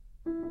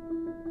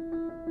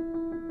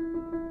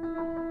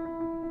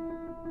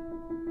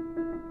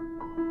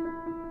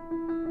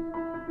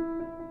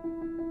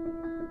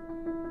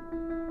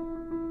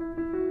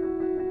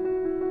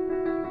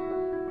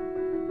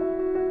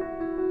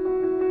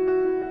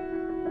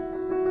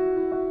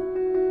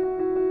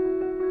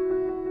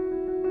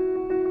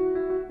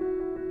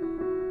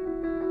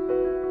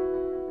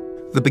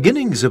The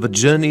beginnings of a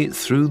journey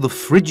through the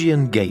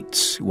Phrygian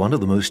Gates, one of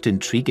the most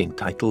intriguing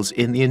titles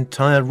in the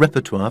entire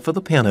repertoire for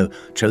the piano,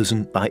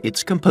 chosen by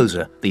its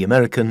composer, the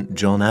American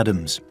John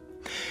Adams.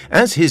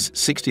 As his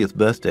 60th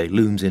birthday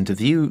looms into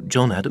view,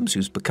 John Adams,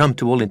 who's become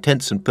to all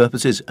intents and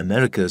purposes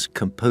America's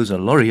composer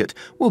laureate,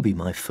 will be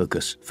my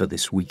focus for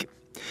this week.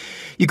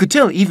 You could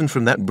tell even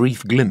from that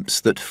brief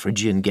glimpse that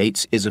Phrygian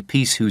Gates is a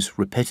piece whose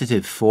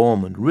repetitive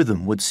form and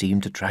rhythm would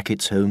seem to track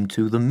its home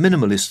to the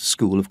minimalist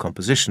school of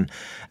composition,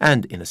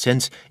 and, in a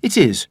sense, it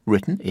is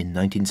written in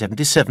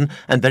 1977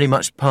 and very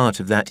much part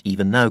of that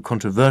even now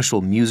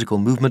controversial musical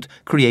movement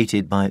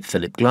created by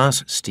Philip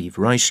Glass, Steve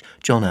Reich,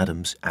 John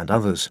Adams and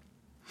others.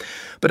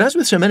 But as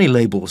with so many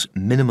labels,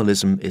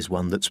 minimalism is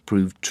one that's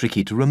proved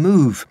tricky to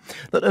remove.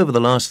 That over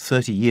the last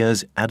 30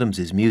 years,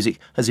 Adams's music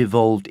has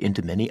evolved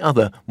into many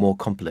other, more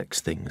complex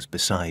things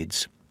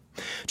besides.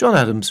 John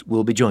Adams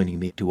will be joining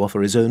me to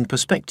offer his own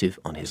perspective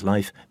on his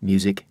life,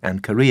 music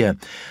and career.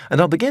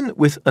 And I'll begin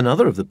with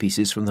another of the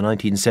pieces from the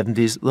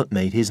 1970s that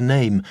made his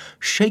name,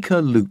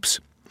 Shaker Loops.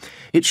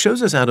 It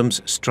shows us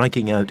Adams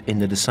striking out in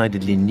a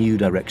decidedly new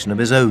direction of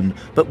his own,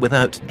 but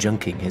without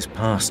junking his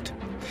past.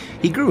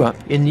 He grew up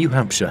in New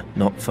Hampshire,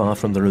 not far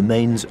from the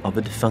remains of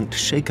a defunct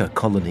Shaker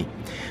colony.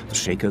 The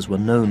Shakers were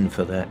known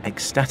for their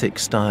ecstatic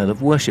style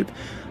of worship,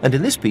 and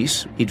in this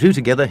piece he drew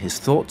together his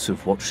thoughts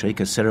of what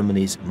Shaker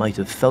ceremonies might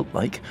have felt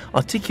like,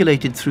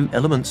 articulated through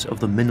elements of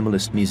the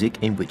minimalist music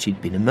in which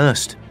he'd been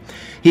immersed.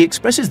 He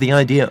expresses the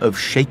idea of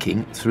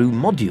shaking through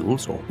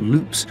modules or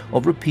loops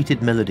of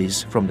repeated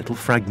melodies from little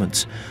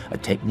fragments, a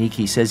technique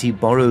he says he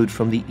borrowed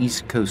from the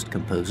East Coast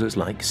composers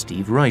like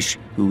Steve Reich,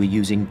 who were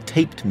using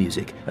taped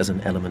music as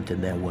an element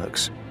in their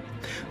works.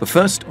 The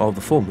first of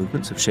the four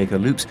movements of Shaker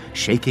Loops,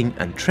 Shaking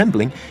and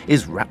Trembling,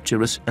 is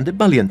rapturous and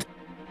ebullient.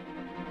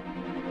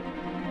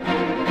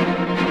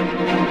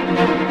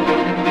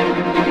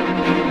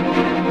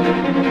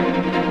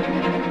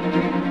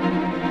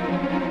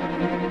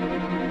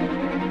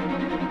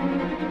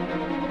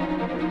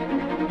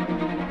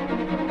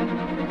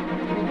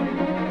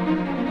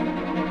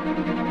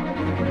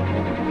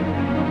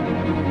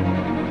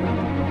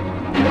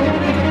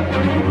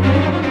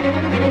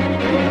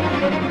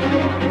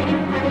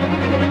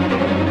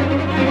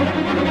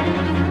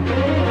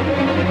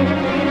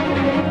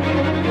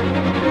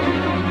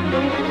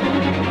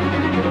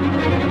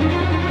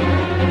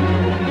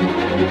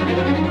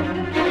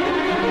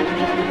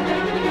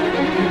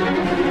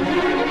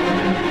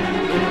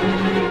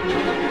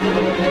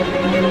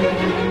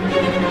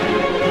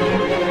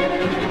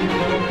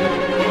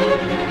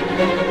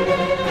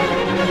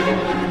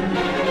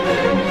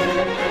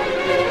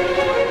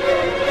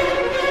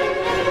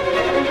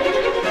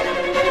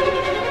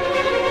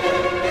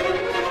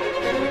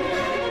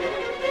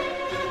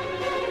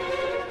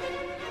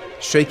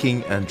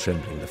 Shaking and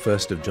Trembling, the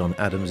first of John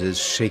Adams's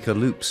Shaker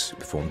Loops,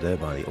 performed there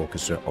by the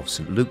Orchestra of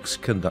St. Luke's,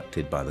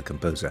 conducted by the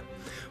composer.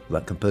 Well,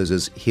 that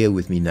composer's here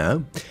with me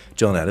now,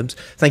 John Adams.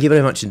 Thank you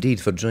very much indeed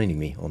for joining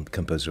me on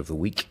Composer of the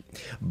Week.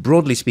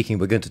 Broadly speaking,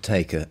 we're going to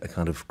take a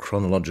kind of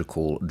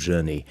chronological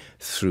journey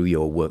through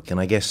your work,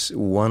 and I guess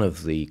one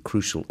of the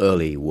crucial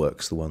early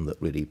works, the one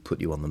that really put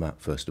you on the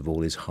map first of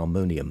all, is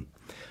Harmonium.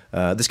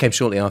 This came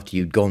shortly after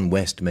you'd gone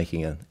west,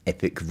 making an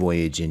epic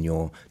voyage in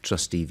your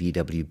trusty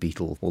VW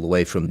Beetle all the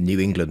way from New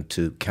England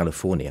to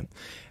California.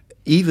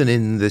 Even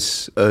in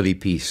this early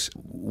piece,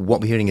 what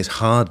we're hearing is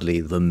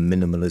hardly the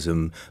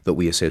minimalism that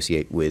we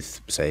associate with,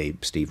 say,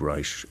 Steve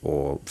Reich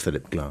or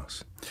Philip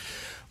Glass.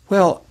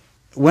 Well,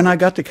 when I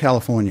got to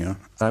California,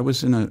 I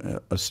was in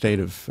a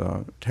state of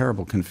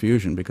terrible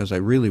confusion because I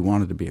really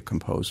wanted to be a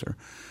composer.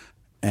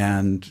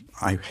 And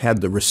I had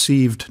the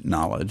received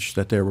knowledge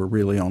that there were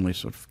really only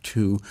sort of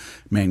two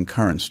main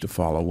currents to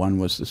follow. One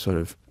was the sort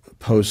of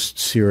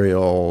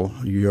post-serial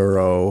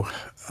Euro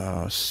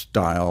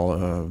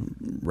style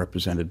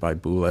represented by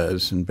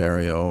Boulez and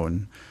Berriot,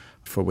 and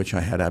for which I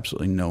had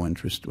absolutely no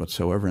interest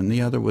whatsoever. And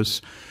the other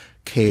was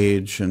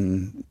Cage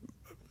and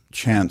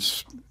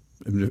Chance,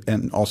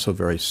 and also a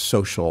very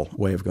social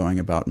way of going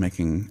about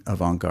making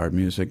avant-garde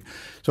music.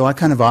 So I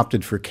kind of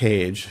opted for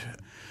Cage.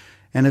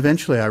 And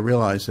eventually I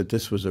realized that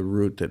this was a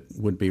route that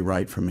would be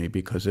right for me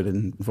because it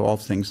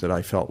involved things that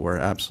I felt were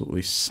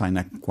absolutely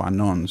sine qua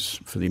nons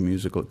for the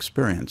musical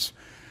experience.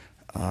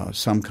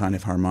 Some kind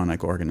of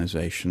harmonic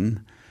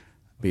organization,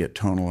 be it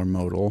tonal or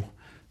modal,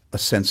 a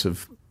sense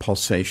of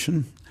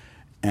pulsation,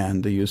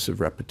 and the use of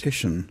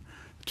repetition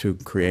to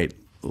create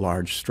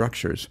large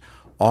structures,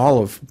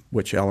 all of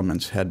which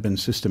elements had been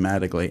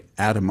systematically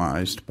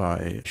atomized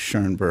by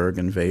Schoenberg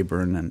and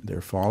Webern and their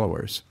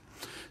followers.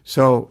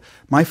 So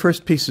my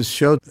first pieces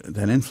showed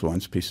that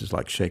influence, pieces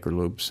like Shaker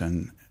Loops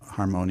and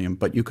Harmonium,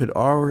 but you could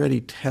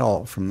already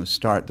tell from the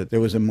start that there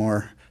was a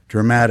more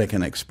dramatic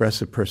and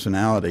expressive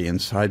personality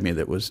inside me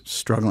that was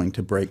struggling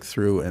to break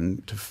through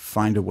and to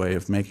find a way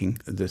of making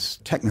this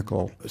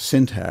technical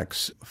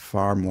syntax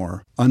far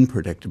more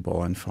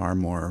unpredictable and far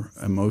more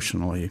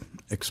emotionally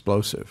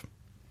explosive.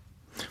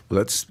 Well,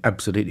 that's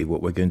absolutely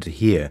what we're going to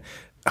hear.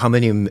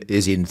 Harmonium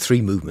is in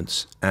 3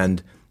 movements,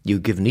 and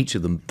you've given each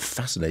of them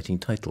fascinating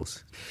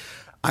titles.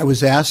 I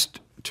was asked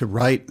to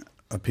write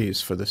a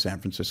piece for the San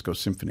Francisco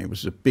Symphony. It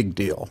was a big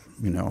deal.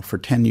 For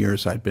 10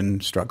 years I'd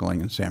been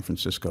struggling in San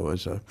Francisco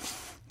as a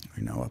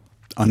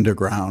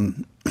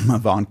underground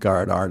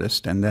avant-garde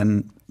artist, and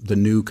then the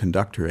new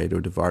conductor, Edo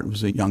de Waard,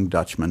 was a young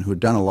Dutchman who had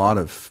done a lot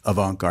of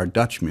avant-garde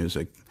Dutch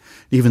music.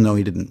 Even though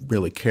he didn't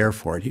really care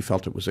for it, he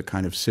felt it was a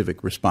kind of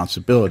civic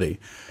responsibility.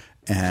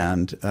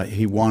 And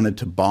he wanted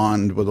to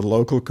bond with a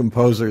local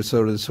composer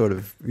so to sort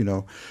of,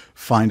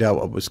 find out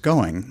what was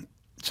going.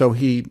 So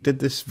he did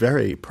this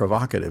very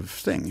provocative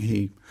thing.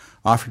 He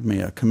offered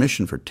me a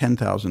commission for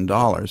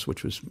 $10,000,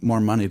 which was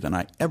more money than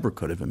I ever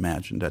could have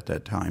imagined at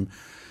that time,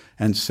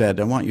 and said,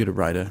 I want you to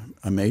write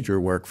a major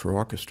work for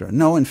orchestra.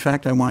 No, in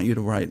fact, I want you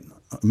to write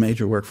a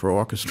major work for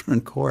orchestra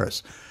and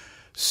chorus.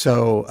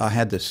 So I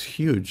had this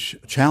huge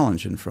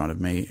challenge in front of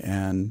me,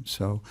 and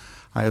so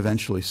I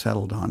eventually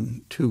settled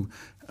on two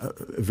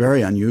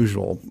very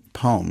unusual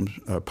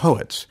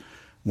poets,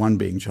 one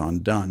being John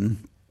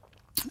Donne,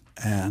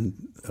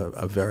 and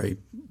a very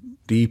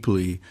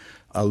deeply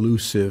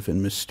elusive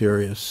and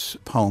mysterious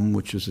poem,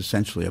 which is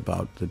essentially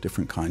about the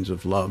different kinds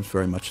of love,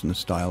 very much in the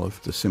style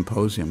of the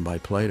Symposium by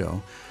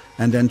Plato,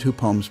 and then two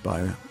poems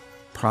by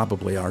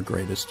probably our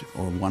greatest,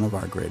 or one of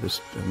our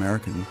greatest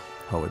American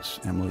poets,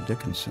 Emily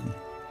Dickinson.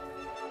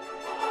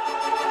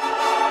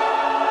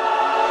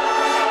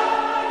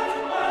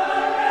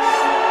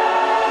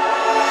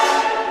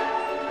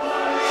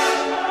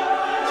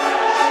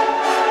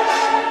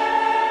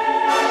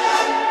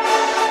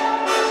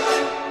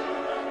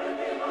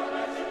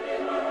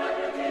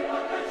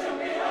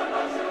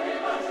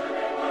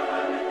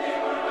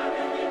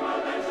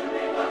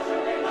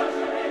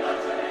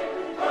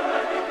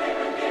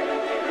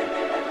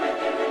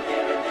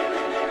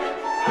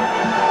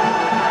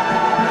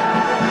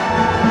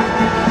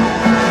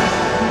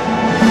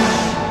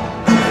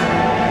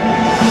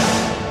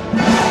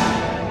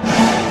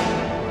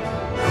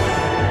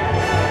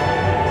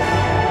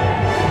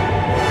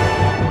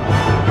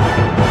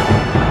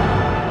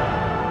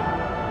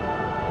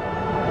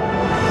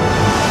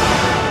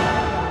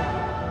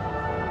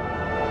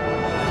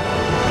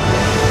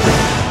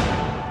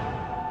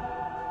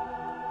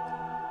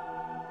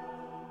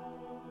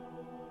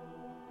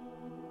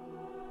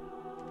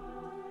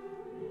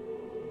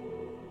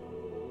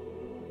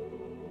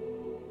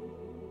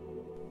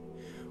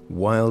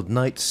 Wild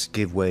nights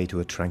give way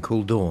to a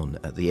tranquil dawn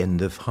at the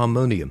end of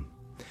Harmonium.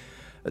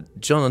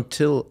 John,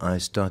 until I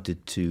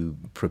started to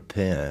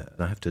prepare,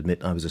 I have to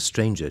admit I was a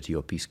stranger to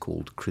your piece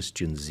called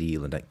Christian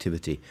Zeal and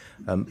Activity,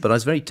 but I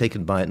was very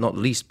taken by it, not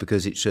least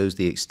because it shows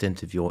the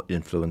extent of your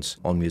influence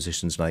on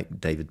musicians like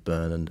David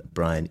Byrne and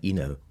Brian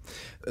Eno.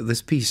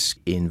 This piece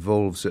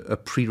involves a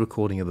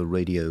pre-recording of a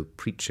radio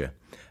preacher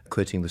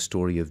quoting the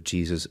story of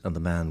Jesus and the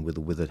man with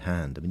the withered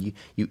hand. I mean,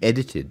 you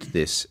edited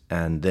this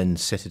and then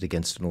set it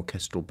against an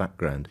orchestral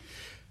background.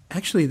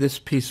 Actually, this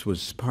piece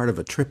was part of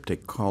a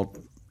triptych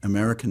called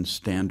American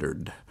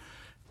Standard,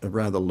 a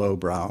rather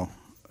lowbrow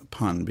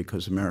pun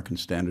because American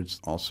Standard's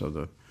also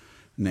the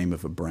name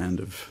of a brand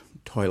of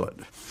toilet.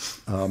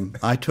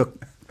 I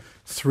took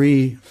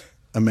three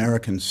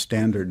American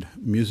Standard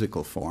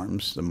musical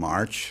forms, the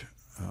march,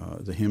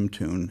 the hymn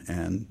tune,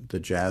 and the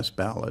jazz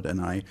ballad, and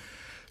I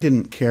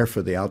didn't care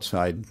for the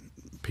outside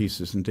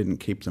pieces and didn't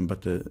keep them,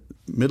 but the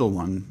middle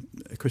one,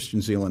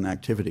 Christian Zeal and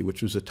Activity,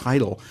 which was a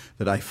title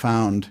that I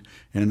found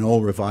in an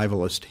old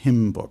revivalist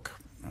hymn book.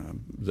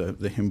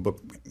 The hymn book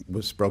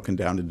was broken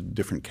down into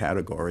different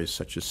categories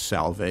such as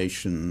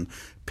salvation,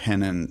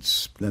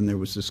 penance. Then there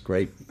was this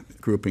great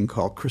grouping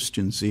called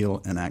Christian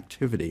Zeal and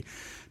Activity.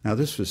 Now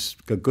this was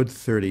a good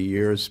 30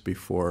 years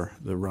before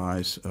the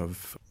rise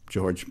of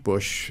George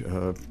Bush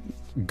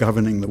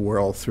governing the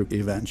world through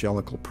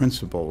evangelical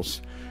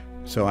principles.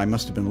 So I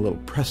must have been a little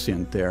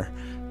prescient there.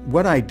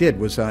 What I did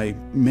was I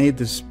made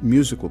this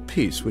musical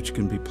piece, which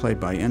can be played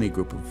by any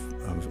group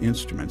of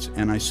instruments,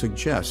 and I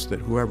suggest that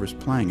whoever's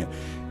playing it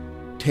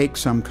take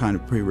some kind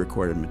of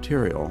pre-recorded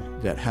material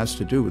that has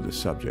to do with the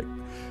subject,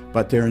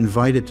 but they're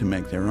invited to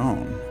make their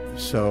own.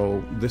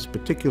 So this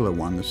particular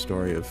one, the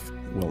story of,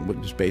 well, it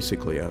was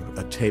basically a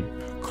tape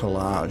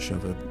collage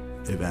of an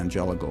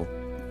evangelical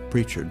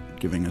preacher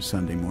giving a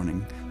Sunday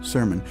morning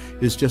sermon,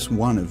 is just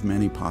one of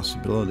many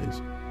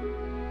possibilities.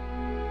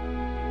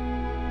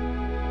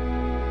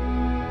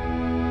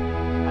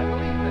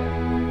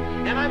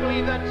 I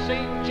believe that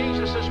same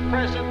Jesus is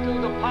present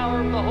through the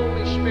power of the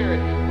Holy Spirit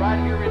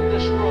right here in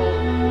this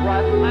room,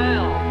 right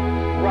now.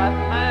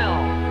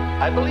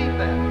 I believe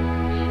that.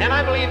 And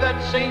I believe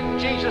that same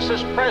Jesus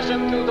is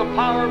present through the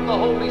power of the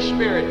Holy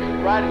Spirit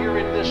right here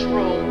in this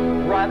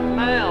room, right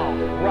now.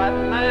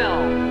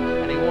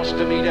 And he wants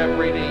to meet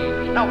every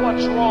need. Now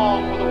what's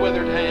wrong with a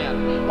withered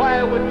hand?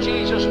 Why would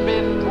Jesus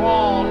been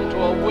drawn to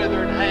a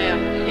withered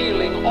hand,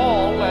 healing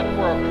all that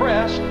were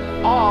oppressed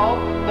of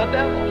the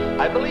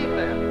devil? I believe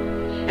that.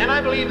 And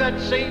I believe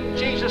that same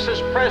Jesus is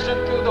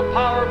present through the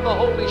power of the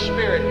Holy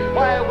Spirit.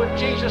 Why would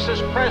Jesus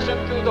is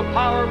present through the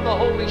power of the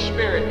Holy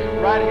Spirit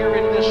right here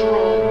in this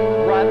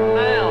room, right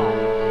now?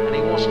 And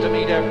he wants to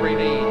meet every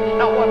need.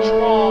 Now what's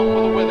wrong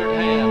with a withered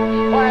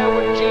hand? Why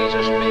would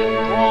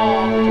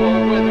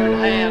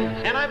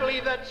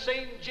that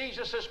same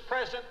Jesus is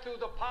present through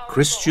the power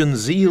Christian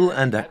zeal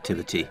and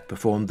activity,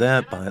 performed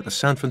there by the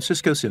San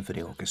Francisco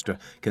Symphony Orchestra,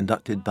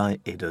 conducted by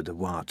Edo de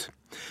Watt.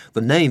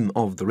 The name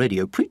of the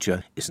radio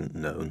preacher isn't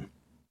known.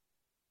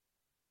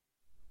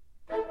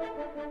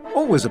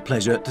 Always a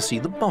pleasure to see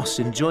the boss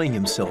enjoying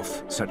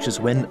himself, such as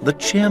when the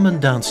chairman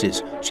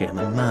dances,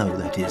 Chairman Mao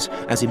that is,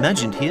 as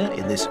imagined here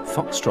in this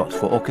Foxtrot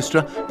for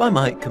orchestra by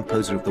my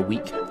composer of the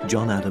week,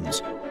 John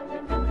Adams.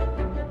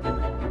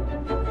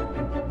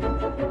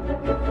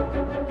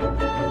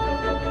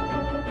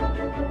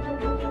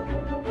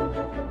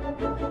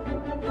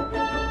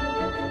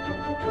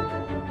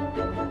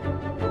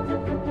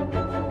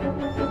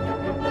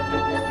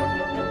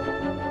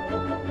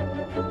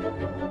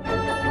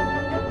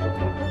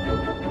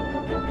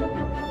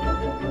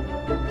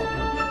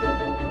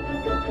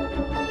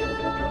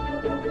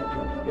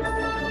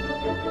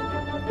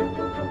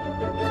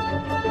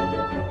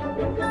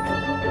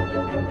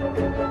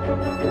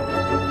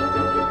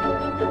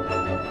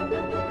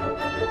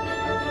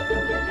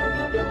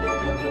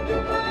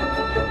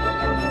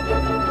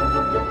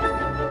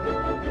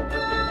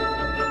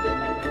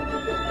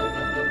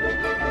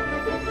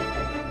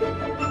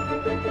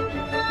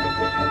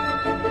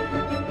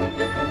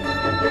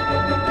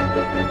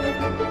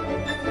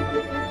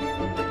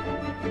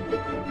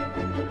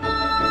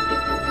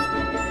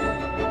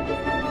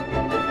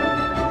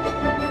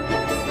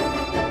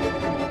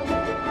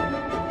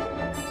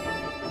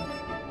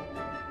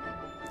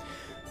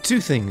 Two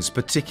things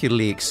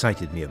particularly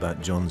excited me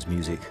about John's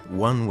music.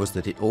 One was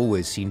that it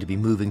always seemed to be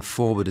moving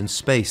forward in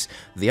space.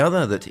 The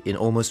other, that in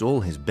almost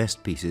all his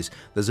best pieces,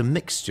 there's a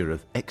mixture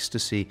of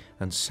ecstasy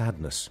and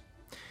sadness.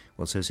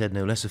 Well, so said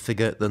no less a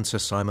figure than Sir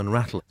Simon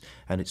Rattle,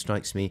 and it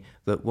strikes me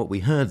that what we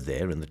heard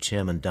there in the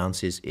Chairman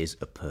Dances is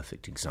a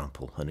perfect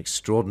example, an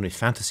extraordinary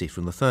fantasy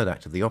from the third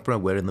act of the opera,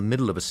 where in the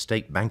middle of a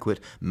state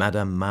banquet,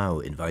 Madame Mao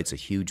invites a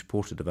huge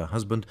portrait of her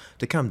husband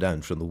to come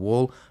down from the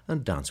wall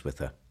and dance with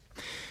her.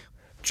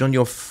 John,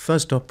 your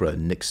first opera,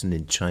 Nixon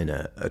in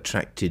China,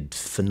 attracted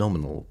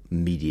phenomenal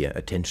media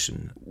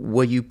attention.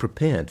 Were you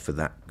prepared for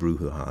that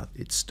brouhaha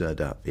it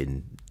stirred up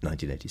in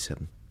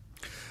 1987?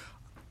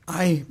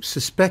 I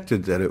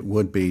suspected that it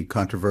would be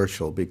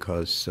controversial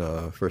because,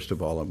 first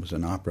of all, it was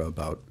an opera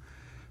about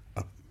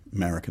an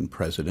American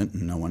president,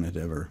 and no one had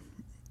ever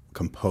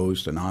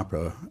composed an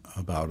opera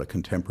about a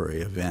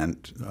contemporary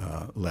event,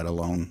 let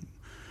alone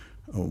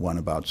one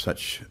about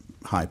such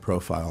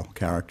high-profile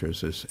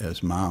characters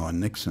as Mao and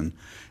Nixon.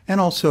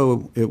 And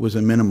also, it was a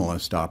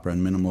minimalist opera,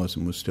 and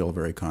minimalism was still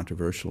very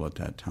controversial at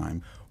that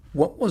time.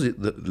 What was it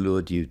that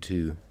lured you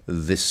to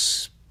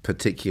this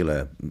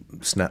particular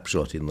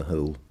snapshot in the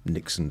whole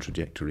Nixon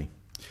trajectory?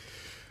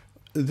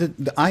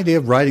 The idea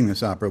of writing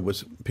this opera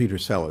was Peter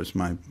Sellers,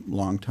 my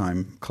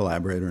longtime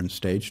collaborator and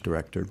stage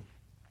director.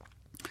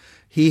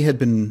 He had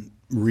been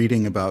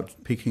reading about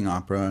Peking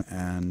opera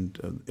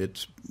and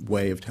its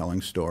way of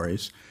telling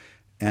stories,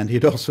 and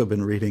he'd also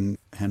been reading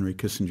Henry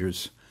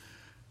Kissinger's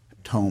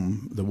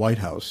tome, The White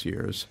House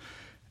Years.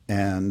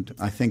 And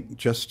I think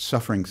just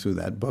suffering through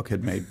that book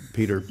had made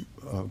Peter,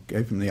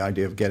 gave him the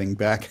idea of getting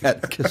back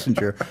at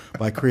Kissinger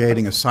by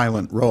creating a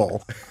silent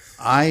role.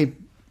 I,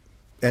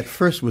 at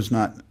first, was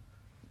not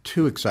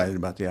too excited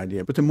about the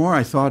idea, but the more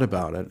I thought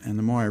about it and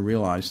the more I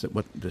realized that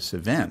what this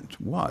event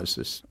was,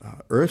 this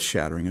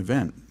earth-shattering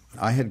event,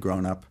 I had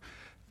grown up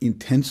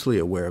intensely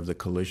aware of the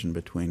collision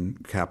between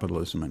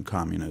capitalism and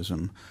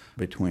communism,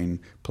 between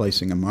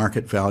placing a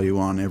market value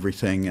on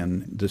everything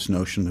and this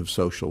notion of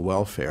social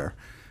welfare.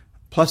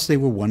 Plus, they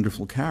were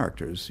wonderful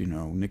characters. You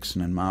know,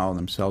 Nixon and Mao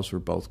themselves were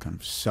both kind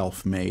of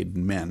self-made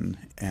men,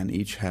 and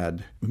each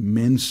had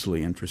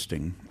immensely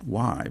interesting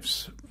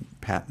wives.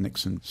 Pat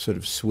Nixon, sort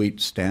of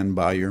sweet,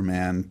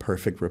 stand-by-your-man,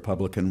 perfect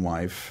Republican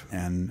wife,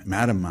 and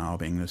Madame Mao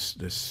being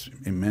this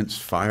immense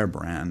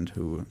firebrand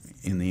who,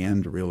 in the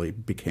end, really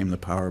became the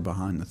power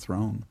behind the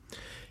throne.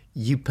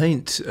 You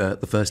paint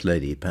the First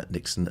Lady, Pat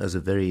Nixon, as a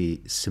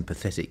very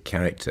sympathetic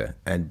character,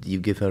 and you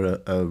give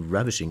her a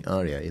ravishing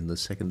aria in the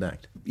second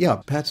act.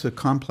 Yeah, Pat's a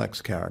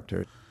complex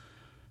character.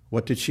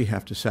 What did she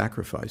have to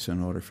sacrifice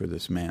in order for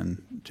this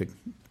man to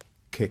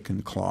kick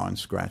and claw and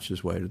scratch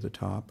his way to the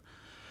top?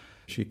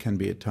 She can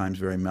be at times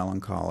very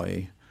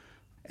melancholy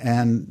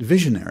and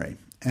visionary.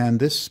 And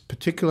this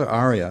particular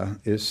aria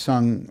is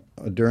sung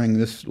during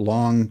this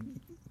long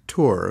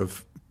tour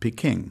of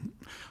Peking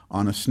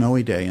on a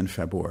snowy day in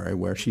February,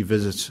 where she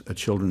visits a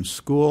children's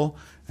school,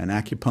 an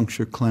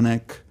acupuncture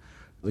clinic,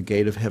 the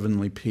Gate of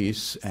Heavenly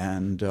Peace,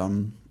 and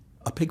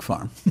a pig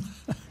farm.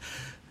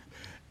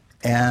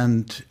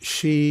 And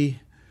she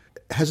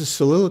has a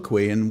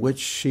soliloquy in which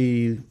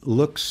she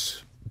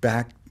looks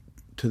back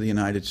to the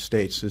United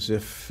States as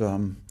if,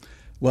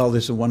 well,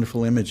 there's a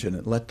wonderful image in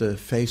it. Let the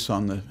face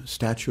on the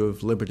Statue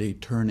of Liberty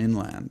turn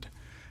inland.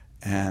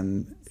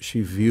 And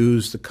she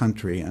views the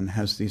country and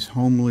has these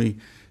homely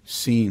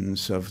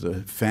scenes of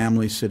the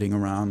family sitting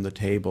around the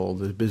table,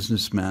 the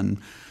businessman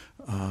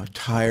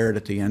tired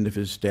at the end of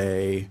his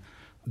day,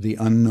 the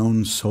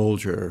unknown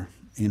soldier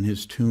in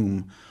his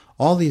tomb,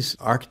 all these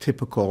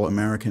archetypical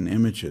American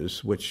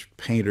images, which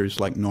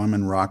painters like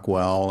Norman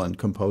Rockwell and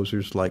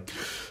composers like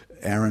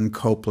Aaron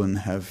Copland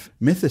have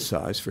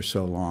mythicized for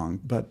so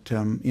long. But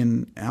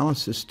in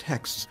Alice's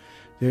texts,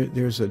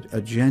 there's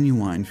a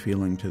genuine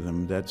feeling to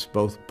them that's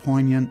both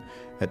poignant,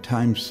 at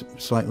times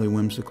slightly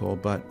whimsical,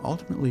 but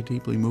ultimately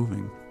deeply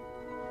moving.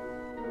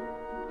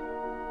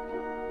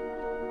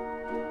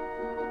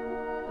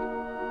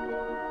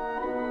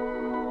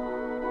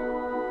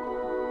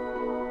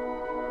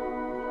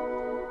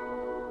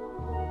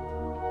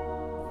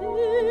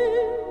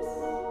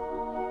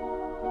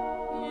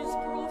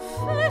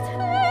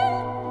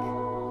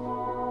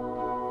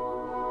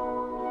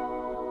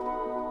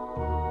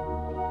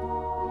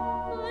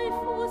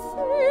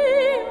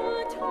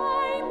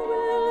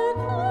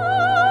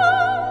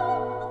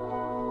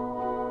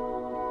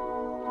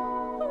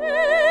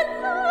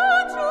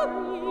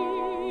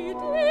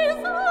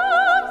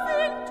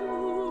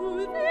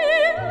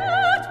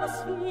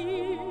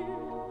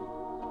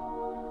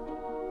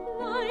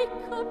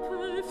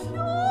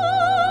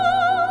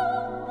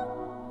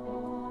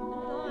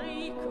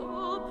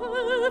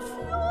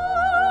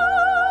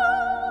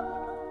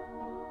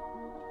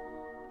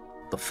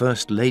 The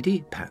First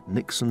Lady, Pat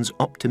Nixon's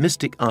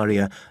optimistic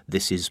aria,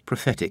 This Is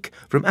Prophetic,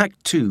 from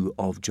Act 2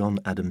 of John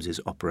Adams's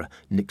opera,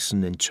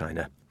 Nixon in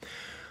China.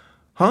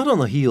 Hard on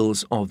the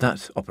heels of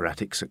that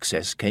operatic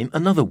success came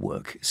another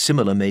work,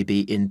 similar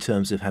maybe in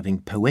terms of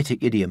having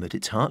poetic idiom at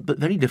its heart, but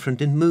very different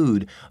in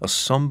mood, a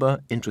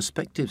sombre,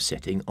 introspective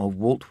setting of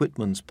Walt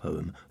Whitman's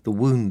poem, The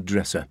Wound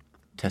Dresser,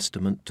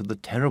 testament to the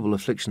terrible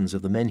afflictions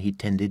of the men he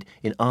tended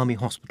in army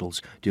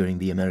hospitals during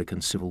the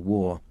American Civil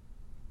War.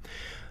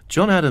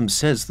 John Adams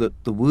says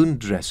that The Wound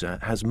Dresser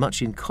has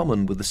much in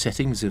common with the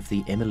settings of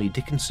the Emily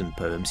Dickinson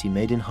poems he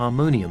made in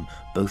harmonium,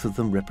 both of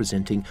them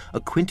representing a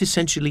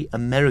quintessentially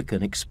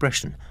American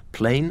expression,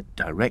 plain,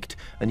 direct,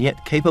 and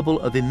yet capable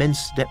of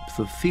immense depth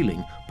of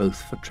feeling, both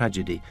for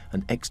tragedy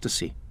and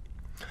ecstasy.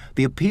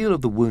 The appeal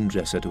of The Wound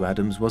Dresser to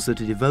Adams was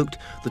that it evoked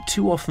the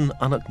too often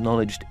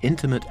unacknowledged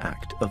intimate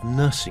act of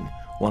nursing,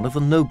 one of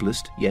the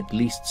noblest yet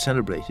least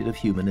celebrated of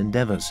human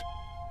endeavours.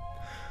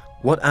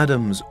 What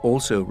Adams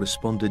also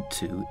responded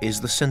to is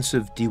the sense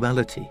of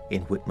duality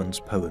in Whitman's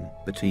poem,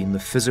 between the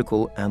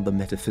physical and the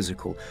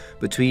metaphysical,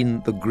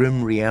 between the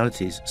grim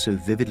realities so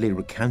vividly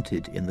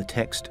recounted in the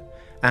text,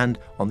 and,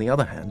 on the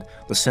other hand,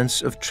 the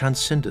sense of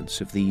transcendence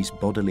of these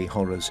bodily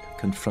horrors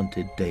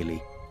confronted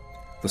daily.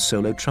 The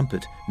solo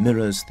trumpet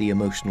mirrors the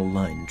emotional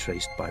line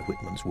traced by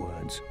Whitman's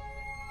words.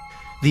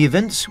 The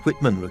events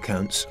Whitman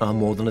recounts are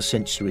more than a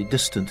century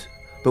distant,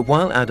 but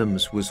while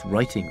Adams was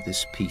writing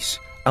this piece,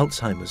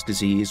 Alzheimer's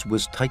disease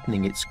was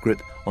tightening its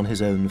grip on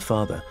his own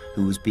father,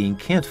 who was being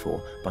cared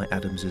for by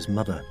Adams's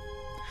mother.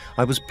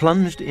 I was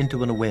plunged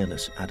into an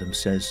awareness, Adams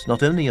says,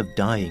 not only of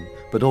dying,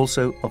 but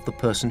also of the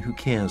person who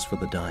cares for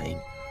the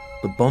dying.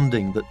 The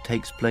bonding that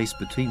takes place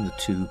between the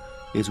two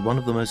is one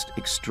of the most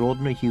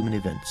extraordinary human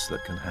events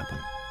that can happen.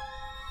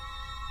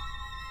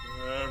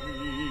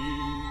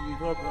 Bearing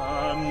the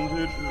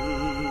bandages,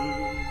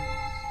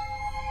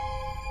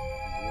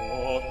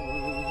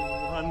 water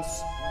and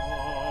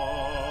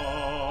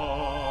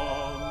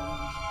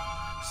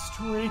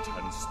straight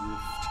and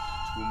swift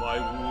to my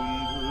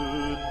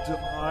wounded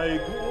I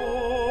go,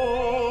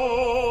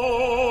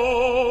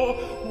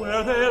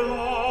 where they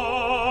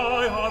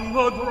lie on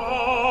the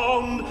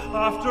ground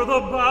after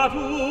the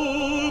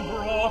battle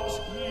brought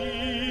heal,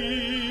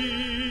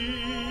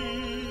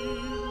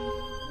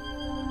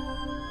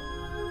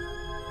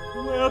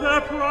 where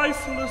their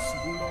priceless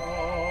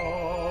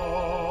blood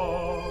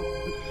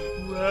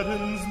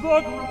reddens the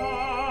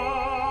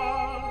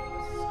grass,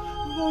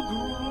 the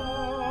ground.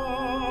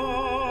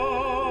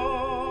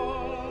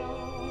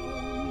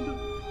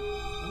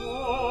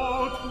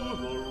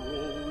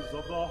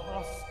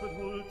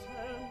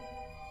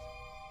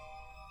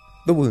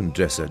 The Wound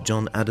Dresser,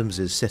 John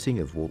Adams's setting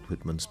of Walt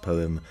Whitman's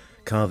poem,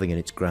 carving in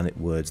its granite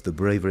words the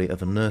bravery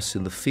of a nurse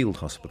in the field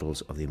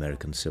hospitals of the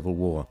American Civil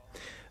War.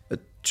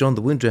 John,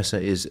 The Wound Dresser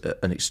is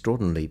an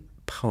extraordinarily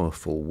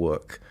powerful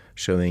work,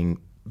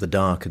 showing the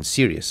dark and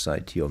serious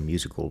side to your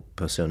musical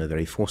persona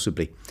very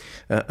forcibly.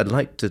 I'd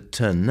like to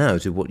turn now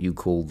to what you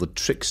call the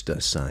trickster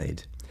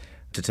side.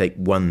 To take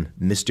one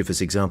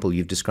mischievous example,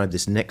 you've described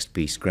this next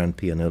piece, Grand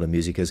Pianola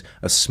Music, as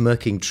a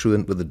smirking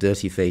truant with a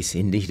dirty face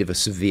in need of a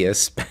severe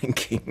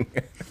spanking.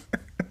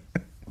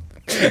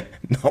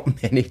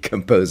 Not many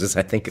composers,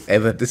 I think, have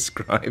ever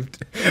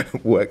described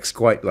works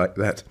quite like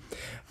that.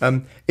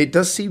 It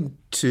does seem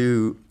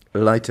to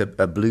light a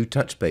blue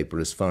touch paper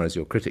as far as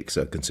your critics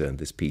are concerned,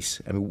 this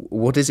piece. I mean,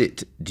 what is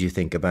it, do you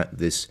think, about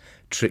this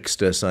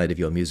trickster side of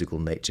your musical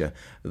nature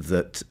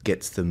that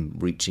gets them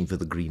reaching for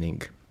the green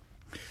ink?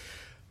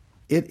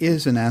 It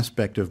is an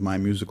aspect of my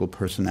musical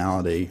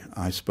personality.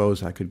 I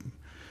suppose I could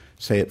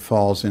say it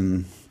falls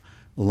in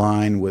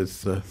line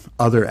with the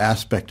other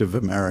aspect of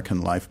American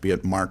life, be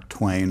it Mark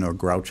Twain or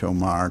Groucho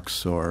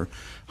Marx or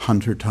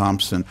Hunter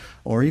Thompson,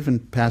 or even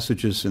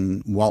passages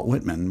in Walt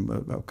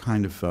Whitman, a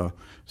kind of a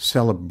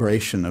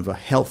celebration of a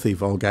healthy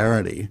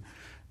vulgarity.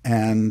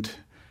 And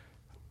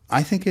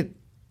I think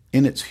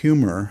in its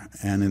humor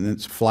and in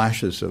its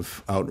flashes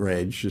of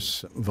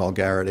outrageous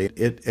vulgarity,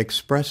 it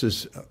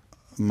expresses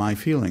my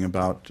feeling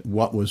about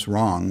what was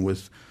wrong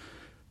with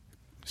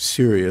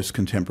serious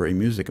contemporary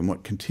music and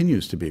what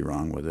continues to be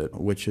wrong with it,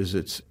 which is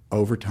it's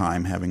over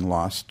time having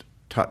lost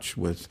touch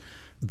with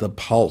the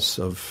pulse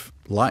of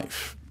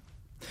life.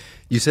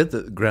 You said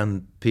that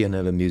grand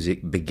pianola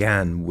music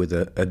began with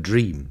a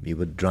dream. You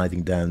were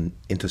driving down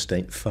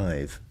Interstate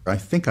 5. I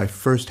think I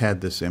first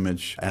had this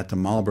image at the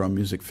Marlborough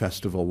Music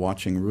Festival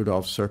watching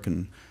Rudolf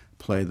Serkin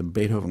play the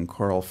Beethoven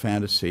Choral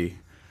Fantasy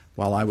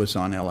while I was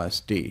on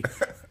LSD.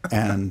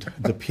 And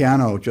the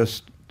piano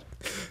just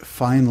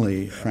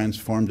finally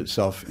transformed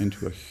itself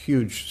into a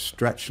huge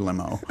stretch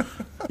limo,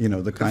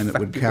 the kind that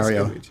would carry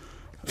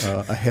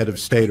a head of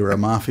state or a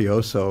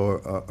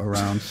mafioso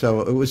around.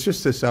 So it was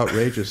just this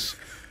outrageous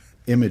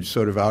image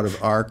sort of out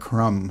of our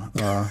crumb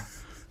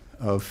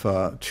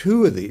of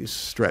two of these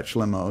stretch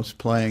limos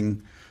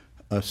playing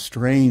a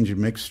strange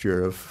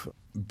mixture of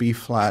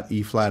B-flat,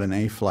 E-flat, and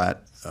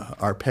A-flat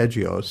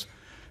arpeggios,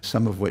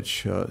 some of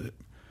which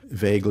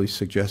vaguely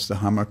suggest the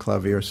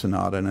Hammerklavier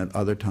Sonata, and at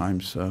other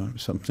times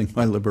something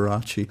by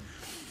Liberace.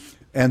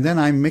 And then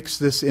I mixed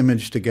this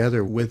image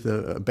together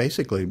with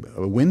basically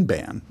a wind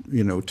band,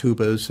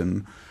 tubas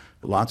and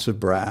lots of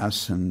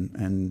brass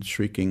and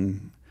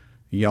shrieking,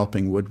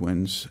 yelping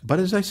woodwinds. But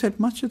as I said,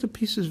 much of the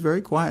piece is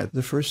very quiet.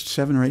 The first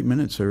 7 or 8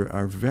 minutes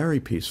are very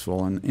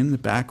peaceful, and in the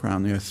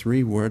background there are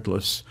 3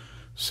 wordless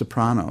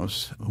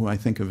sopranos, who I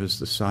think of as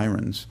the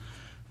sirens,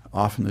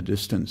 off in the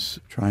distance,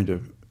 trying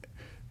to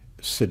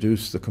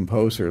seduce the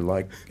composer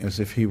like as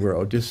if he were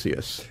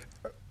Odysseus.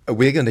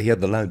 We're going to hear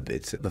the loud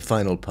bit, the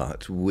final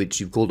part, which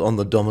you've called On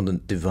the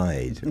Dominant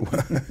Divide.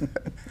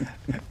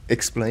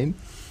 Explain.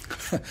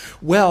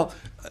 Well,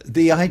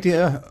 the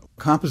idea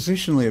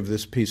compositionally of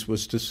this piece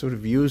was to sort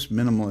of use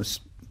minimalist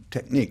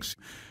techniques.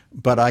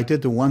 But I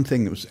did the one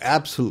thing that was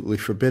absolutely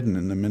forbidden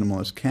in the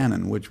minimalist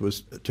canon, which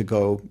was to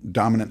go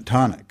dominant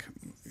tonic,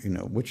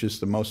 which is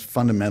the most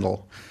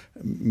fundamental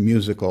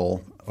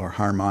musical or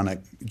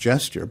harmonic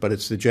gesture, but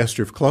it's the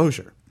gesture of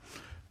closure.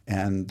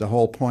 And the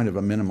whole point of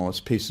a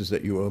minimalist piece is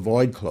that you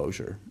avoid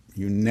closure.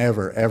 You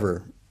never,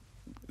 ever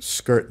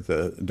skirt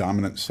the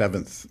dominant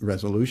 7th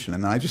resolution.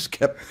 And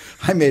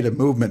I made a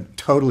movement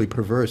totally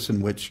perverse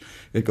in which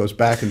it goes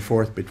back and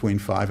forth between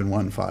 5 and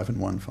 1, 5 and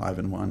 1, 5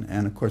 and 1.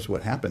 And of course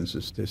what happens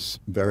is this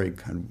very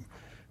kind of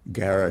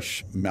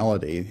garish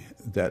melody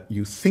that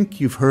you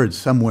think you've heard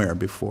somewhere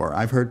before.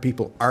 I've heard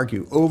people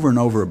argue over and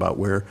over about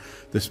where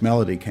this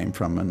melody came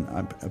from, and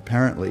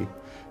apparently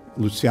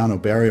Luciano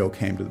Berio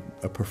came to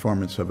a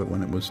performance of it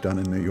when it was done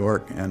in New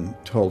York and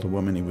told a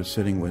woman he was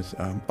sitting with,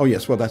 oh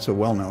yes, well that's a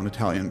well-known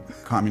Italian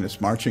communist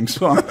marching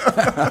song.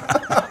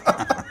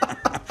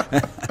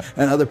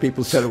 And other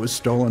people said it was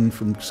stolen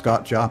from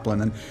Scott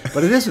Joplin,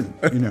 but it isn't,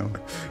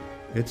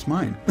 it's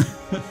mine.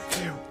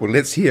 Well,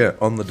 let's hear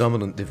On the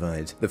Dominant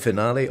Divide, the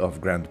finale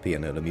of grand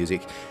pianola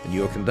music, and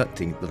you're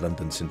conducting the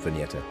London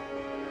Sinfonietta.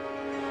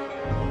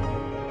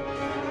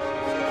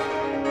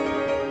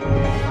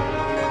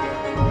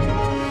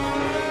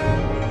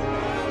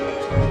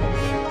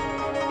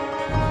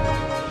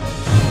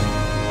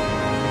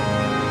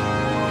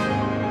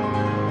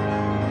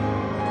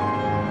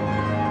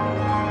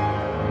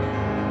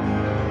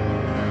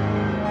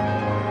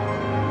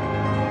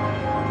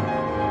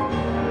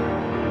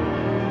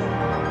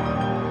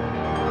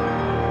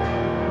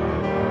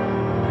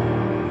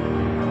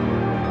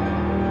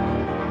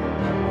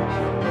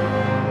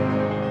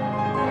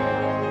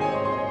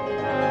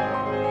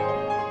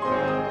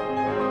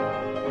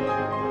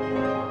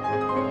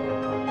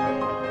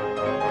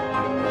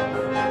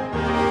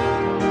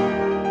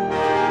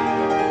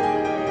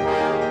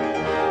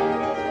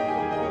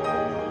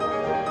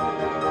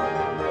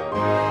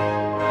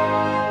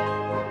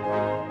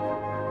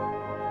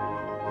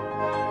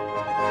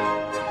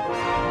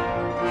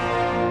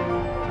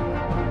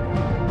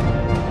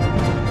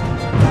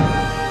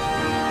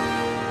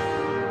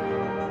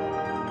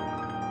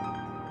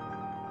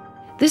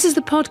 This is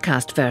the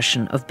podcast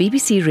version of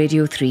BBC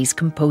Radio 3's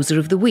Composer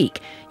of the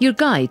Week, your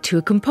guide to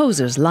a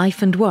composer's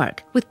life and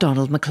work with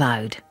Donald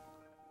MacLeod.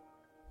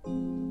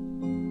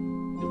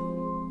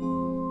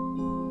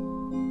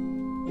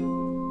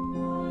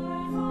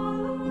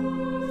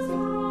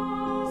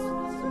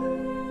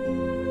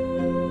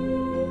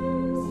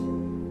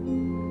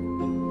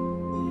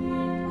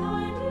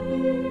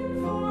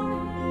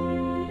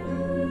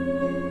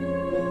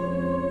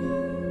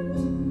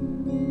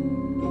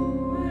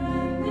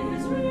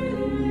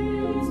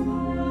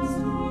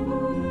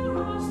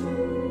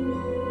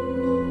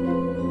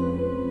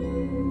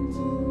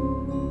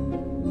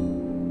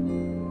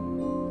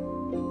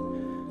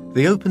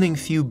 The opening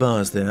few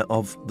bars there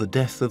of The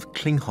Death of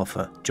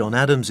Klinghoffer, John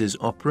Adams's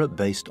opera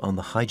based on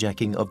the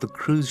hijacking of the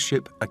cruise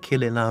ship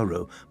Achille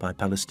Lauro by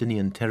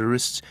Palestinian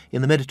terrorists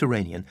in the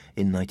Mediterranean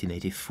in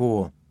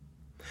 1984.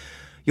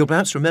 You'll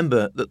perhaps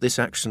remember that this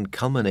action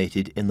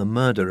culminated in the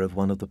murder of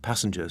one of the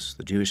passengers,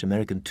 the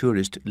Jewish-American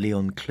tourist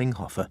Leon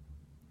Klinghoffer.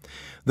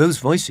 Those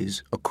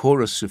voices, a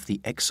chorus of the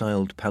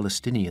exiled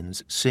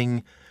Palestinians,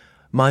 sing,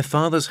 "My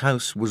father's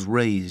house was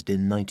razed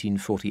in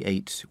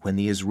 1948 when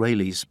the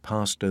Israelis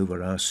passed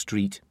over our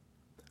street."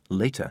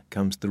 Later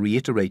comes the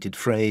reiterated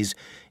phrase,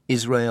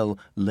 "Israel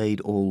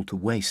laid all to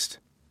waste."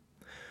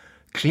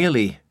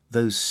 Clearly,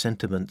 those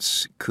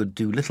sentiments could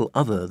do little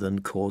other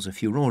than cause a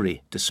furore,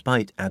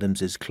 despite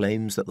Adams's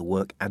claims that the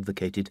work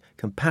advocated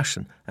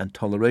compassion and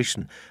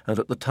toleration, and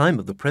at the time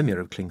of the premiere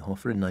of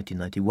Klinghoffer in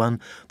 1991,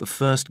 the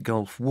First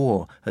Gulf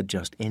War had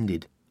just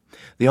ended.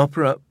 The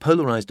opera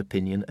polarized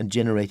opinion and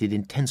generated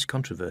intense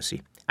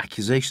controversy.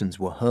 Accusations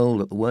were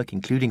hurled at the work,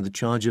 including the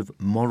charge of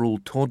moral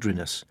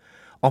tawdriness.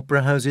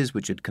 Opera houses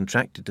which had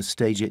contracted to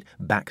stage it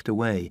backed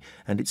away,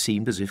 and it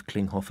seemed as if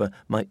Klinghoffer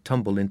might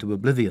tumble into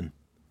oblivion.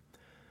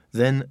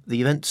 Then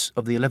the events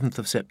of the 11th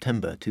of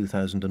September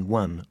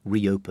 2001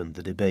 reopened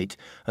the debate,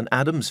 and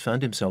Adams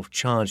found himself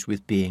charged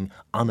with being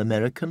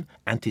un-American,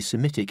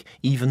 anti-Semitic,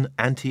 even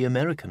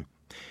anti-American.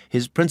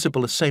 His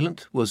principal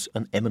assailant was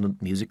an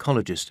eminent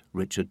musicologist,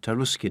 Richard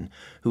Taruskin,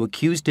 who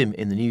accused him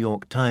in the New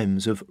York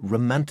Times of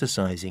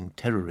romanticizing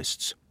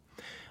terrorists.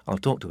 I'll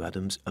talk to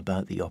Adams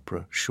about the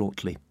opera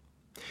shortly.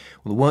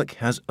 Well, the work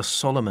has a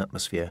solemn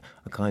atmosphere,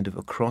 a kind of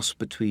a cross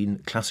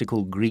between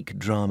classical Greek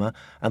drama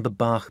and the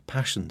Bach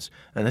Passions,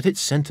 and at its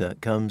centre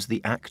comes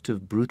the act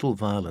of brutal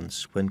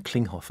violence when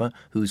Klinghoffer,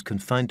 who's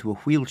confined to a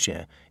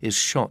wheelchair, is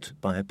shot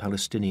by a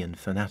Palestinian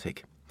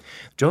fanatic.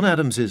 John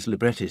Adams's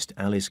librettist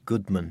Alice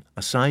Goodman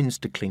assigns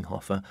to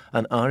Klinghoffer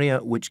an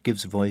aria which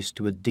gives voice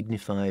to a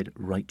dignified,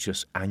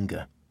 righteous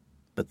anger.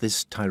 But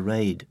this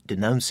tirade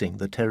denouncing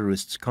the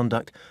terrorists'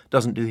 conduct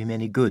doesn't do him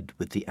any good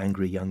with the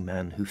angry young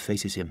man who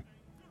faces him.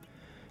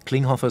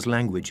 Klinghoffer's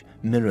language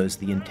mirrors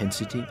the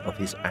intensity of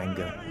his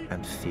anger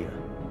and fear.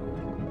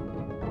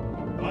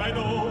 I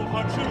know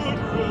how children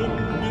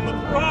in the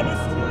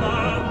promised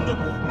land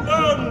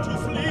learn to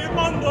sleep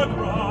on the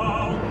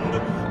ground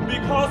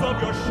because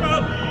of your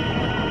shelling.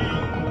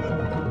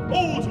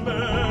 Old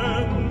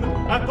men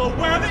at the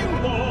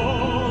wedding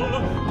wall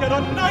get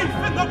a knife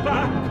in the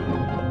back.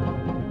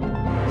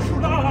 You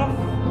laugh,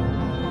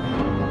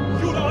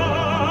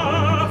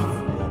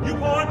 you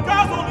pour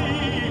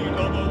gasoline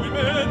on the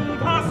women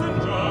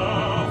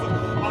passengers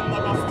on the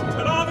bus to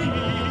Tel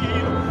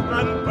Aviv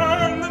and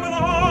burn them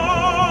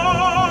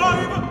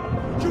alive.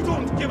 You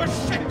don't give a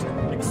shit,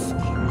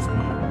 excuse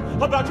me,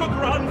 about your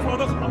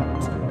grandfather's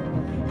hunt,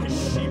 his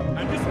sheep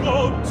and his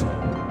goat,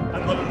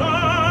 and the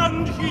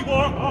land he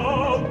wore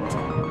out.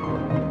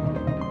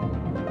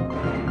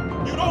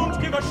 You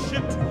don't give a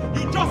shit,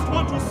 you just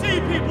want to see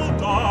people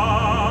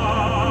die.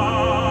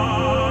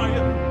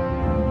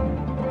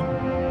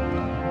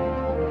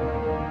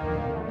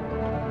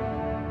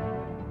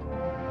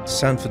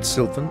 Sanford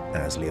Sylvan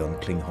as Leon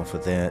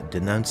Klinghoffer there,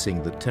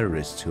 denouncing the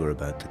terrorists who are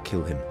about to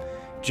kill him.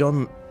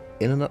 John,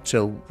 in a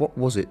nutshell, what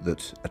was it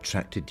that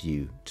attracted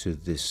you to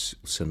this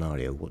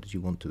scenario? What did you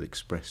want to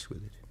express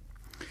with it?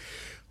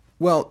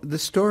 Well, the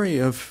story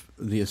of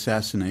the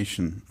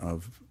assassination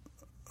of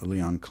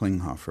Leon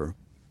Klinghoffer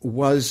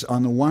was,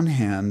 on the one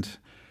hand,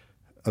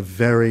 a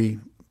very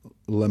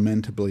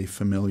lamentably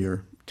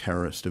familiar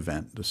terrorist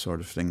event, the sort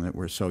of thing that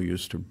we're so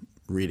used to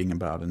reading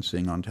about and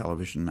seeing on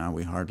television now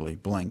we hardly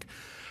blink.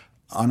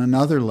 On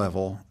another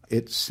level,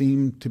 it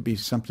seemed to be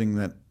something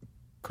that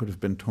could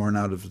have been torn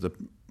out of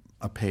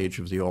a page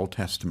of the Old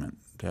Testament,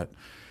 that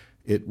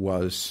it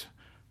was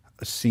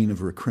a scene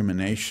of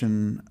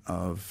recrimination,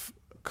 of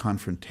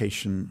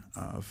confrontation,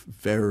 of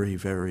very,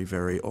 very,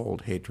 very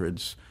old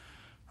hatreds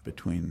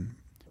between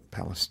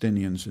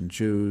Palestinians and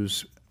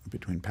Jews,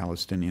 between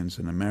Palestinians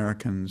and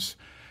Americans,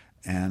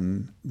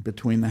 and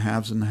between the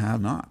haves and the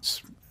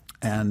have-nots.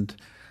 And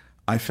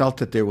I felt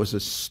that there was a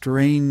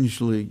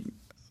strangely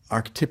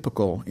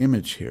archetypical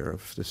image here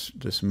of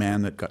this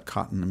man that got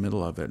caught in the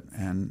middle of it.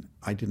 And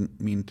I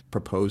didn't mean to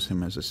propose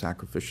him as a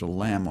sacrificial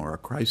lamb or a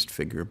Christ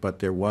figure, but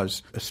there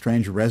was a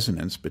strange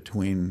resonance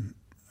between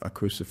a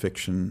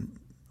crucifixion,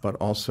 but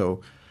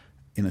also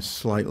in a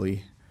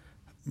slightly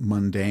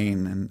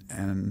mundane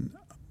and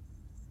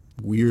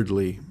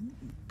weirdly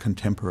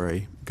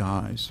contemporary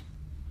guise.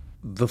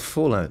 The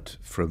fallout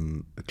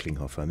from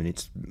Klinghoffer, I mean,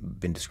 it's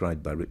been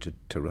described by Richard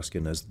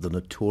Taruskin as the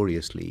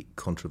notoriously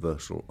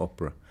controversial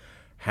opera,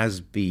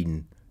 has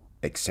been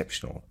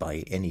exceptional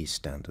by any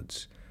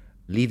standards.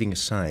 Leaving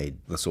aside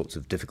the sorts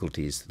of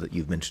difficulties that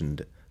you've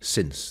mentioned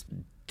since,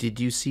 did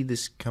you see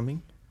this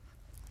coming?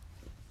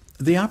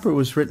 The opera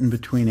was written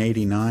between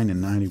 89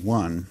 and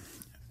 91.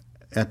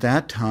 At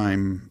that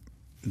time,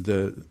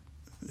 the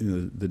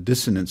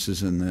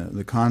dissonances and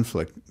the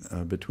conflict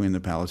between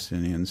the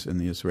Palestinians and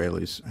the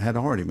Israelis had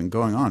already been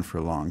going on for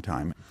a long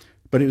time.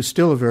 But it was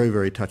still a very,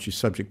 very touchy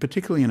subject,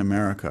 particularly in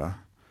America,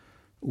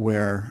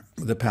 where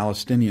the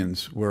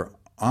Palestinians were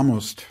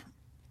almost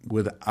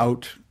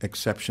without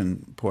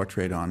exception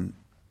portrayed on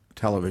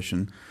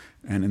television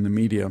and in the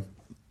media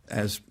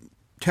as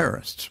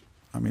terrorists.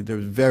 I mean, there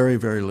was very,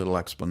 very little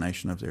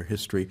explanation of their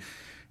history.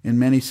 In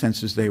many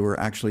senses, they were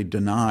actually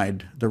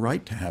denied the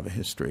right to have a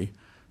history,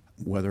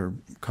 whether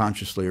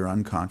consciously or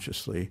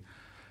unconsciously.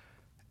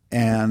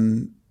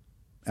 And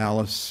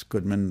Alice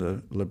Goodman,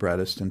 the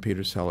librettist, and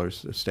Peter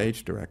Sellers, the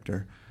stage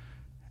director,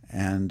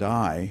 and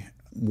I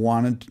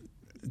wanted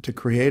to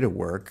create a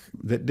work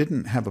that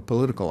didn't have a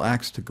political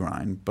axe to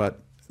grind,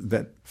 but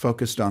that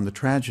focused on the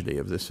tragedy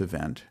of this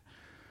event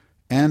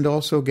and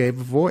also gave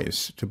a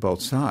voice to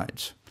both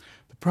sides.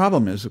 The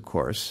problem is, of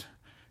course,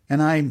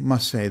 and I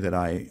must say that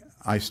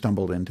I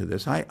stumbled into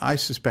this. I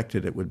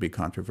suspected it would be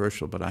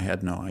controversial, but I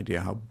had no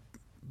idea how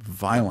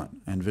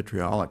violent and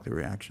vitriolic the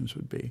reactions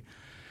would be.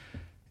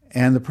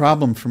 And the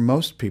problem for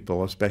most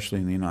people, especially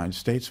in the United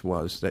States,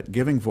 was that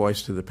giving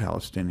voice to the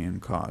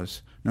Palestinian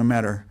cause, no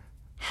matter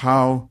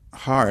how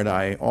hard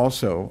I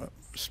also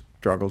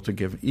struggled to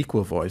give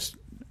equal voice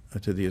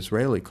to the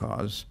Israeli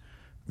cause,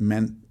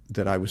 meant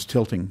that I was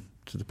tilting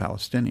to the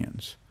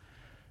Palestinians.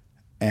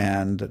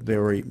 And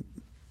there were,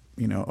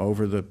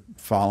 over the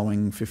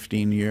following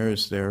 15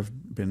 years, there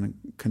have been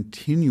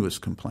continuous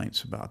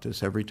complaints about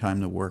this. Every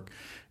time the work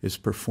is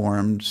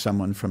performed,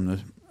 someone from the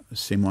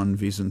Simon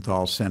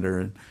Wiesenthal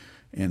Center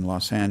in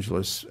Los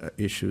Angeles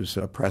issues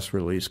a press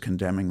release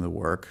condemning the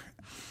work.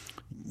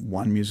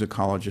 One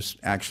musicologist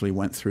actually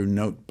went through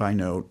note by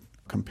note,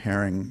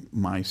 comparing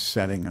my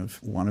setting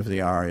of one of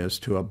the arias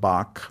to a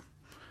Bach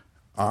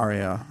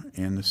aria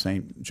in the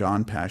St.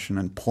 John Passion,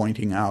 and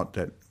pointing out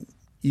that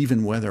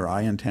even whether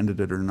I intended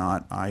it or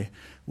not, I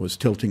was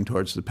tilting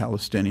towards the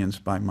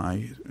Palestinians by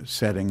my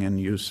setting and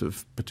use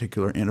of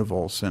particular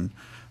intervals and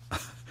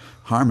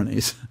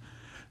harmonies.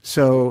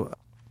 So,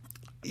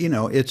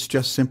 it's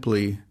just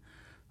simply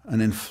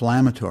an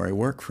inflammatory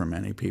work for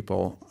many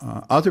people.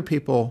 Other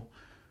people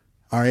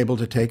are able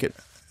to take it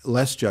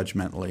less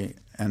judgmentally,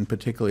 and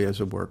particularly as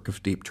a work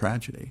of deep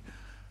tragedy,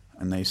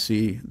 and they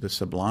see the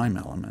sublime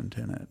element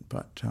in it.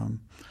 But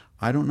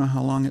I don't know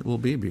how long it will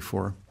be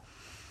before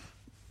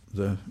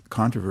the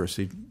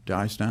controversy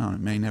dies down.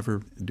 It may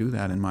never do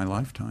that in my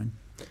lifetime.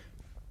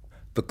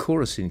 The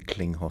chorus in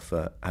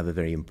Klinghoffer have a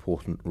very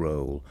important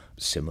role,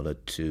 similar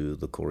to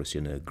the chorus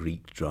in a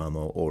Greek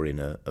drama or in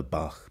a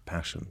Bach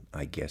passion,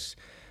 I guess.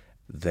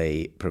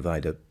 They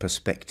provide a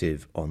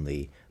perspective on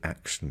the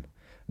action.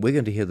 We're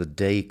going to hear the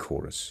day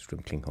chorus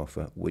from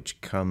Klinghoffer, which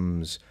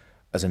comes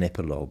as an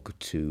epilogue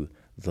to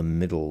the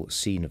middle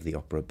scene of the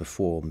opera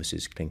before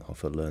Mrs.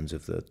 Klinghoffer learns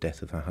of the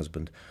death of her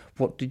husband.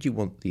 What did you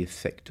want the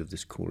effect of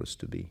this chorus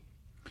to be?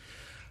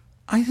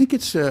 I think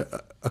it's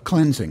a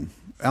cleansing.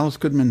 Alice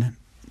Goodman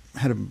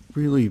had a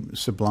really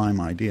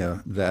sublime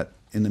idea that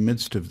in the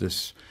midst of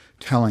this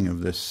telling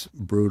of this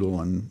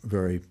brutal and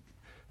very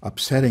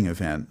upsetting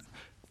event,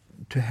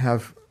 to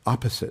have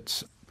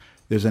opposites.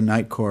 There's a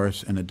night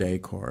chorus and a day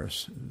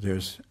chorus.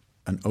 There's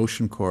an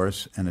ocean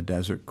chorus and a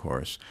desert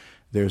chorus.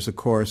 There's a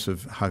chorus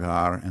of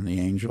Hagar and the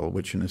angel,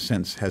 which in a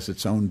sense has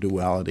its own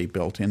duality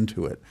built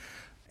into it.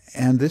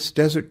 And this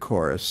desert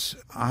chorus,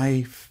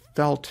 I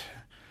felt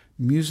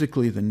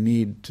musically the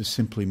need to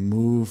simply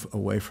move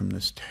away from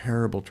this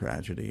terrible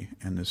tragedy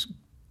and this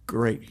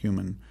great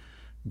human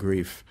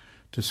grief,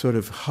 to sort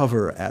of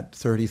hover at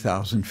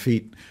 30,000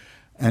 feet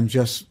and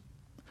just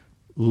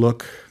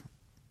look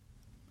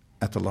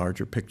at the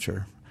larger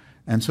picture.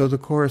 And so the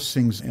chorus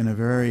sings in a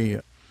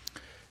very,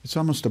 it's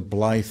almost a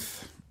blithe,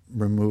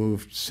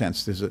 removed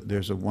sense.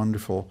 There's a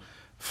wonderful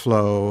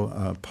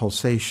flow,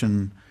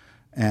 pulsation,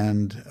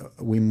 and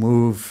we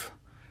move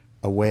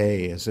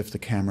away as if the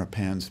camera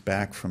pans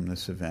back from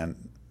this event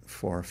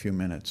for a few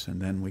minutes,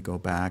 and then we go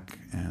back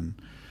and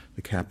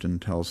the captain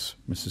tells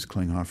Mrs.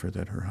 Klinghoffer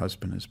that her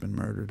husband has been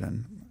murdered,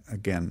 and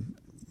again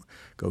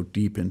go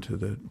deep into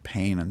the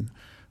pain and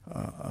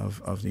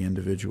of the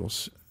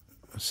individual's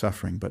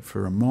suffering. But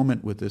for a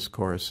moment with this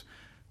chorus,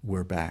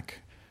 we're back,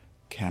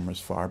 cameras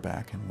far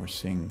back, and we're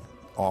seeing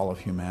all of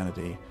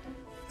humanity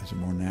as a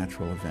more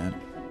natural event.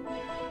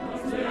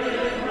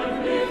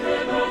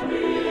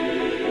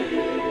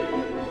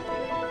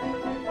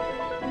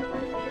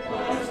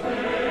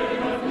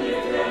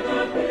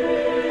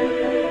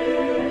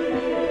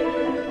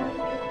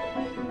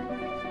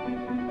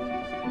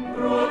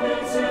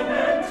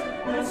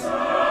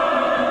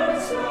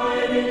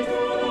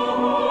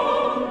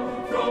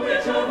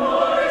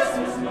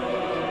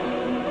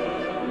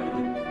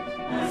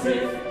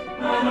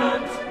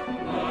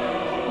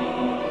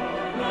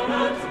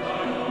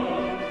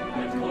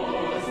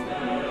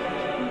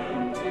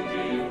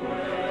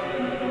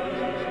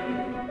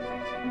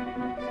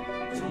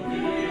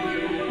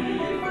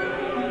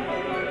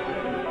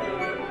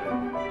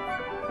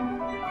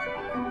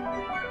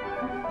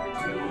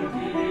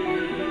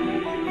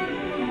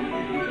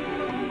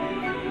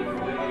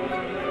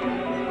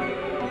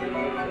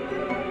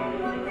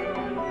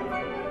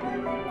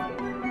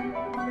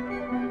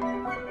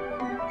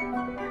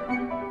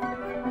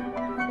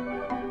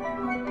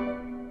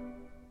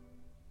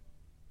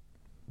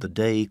 The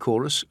day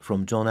chorus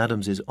from John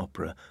Adams's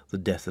opera, The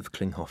Death of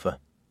Klinghoffer.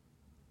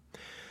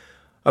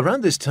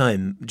 Around this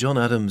time, John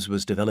Adams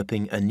was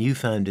developing a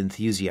newfound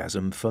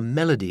enthusiasm for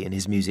melody in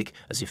his music,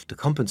 as if to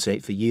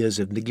compensate for years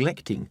of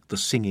neglecting the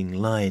singing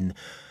line.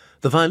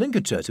 The violin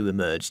concerto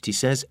emerged, he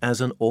says,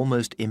 as an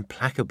almost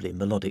implacably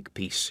melodic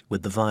piece,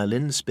 with the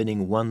violin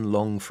spinning one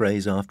long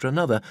phrase after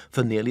another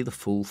for nearly the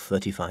full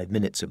 35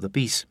 minutes of the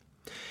piece.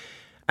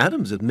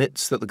 Adams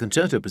admits that the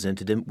concerto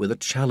presented him with a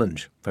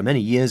challenge. For many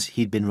years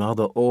he'd been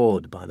rather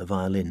awed by the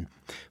violin.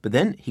 But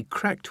then he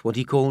cracked what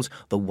he calls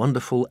the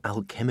wonderful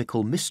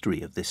alchemical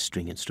mystery of this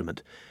string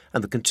instrument.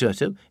 And the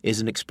concerto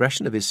is an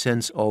expression of his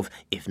sense of,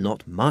 if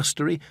not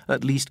mastery,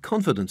 at least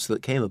confidence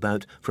that came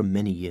about from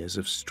many years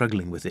of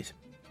struggling with it.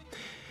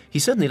 He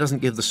certainly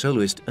doesn't give the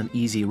soloist an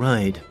easy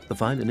ride. The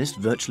violinist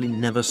virtually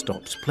never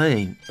stops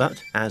playing.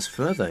 But as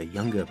further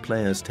younger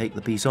players take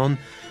the piece on,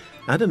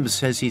 Adams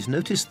says he's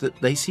noticed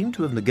that they seem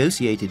to have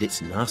negotiated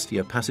its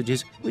nastier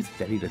passages with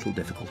very little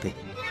difficulty.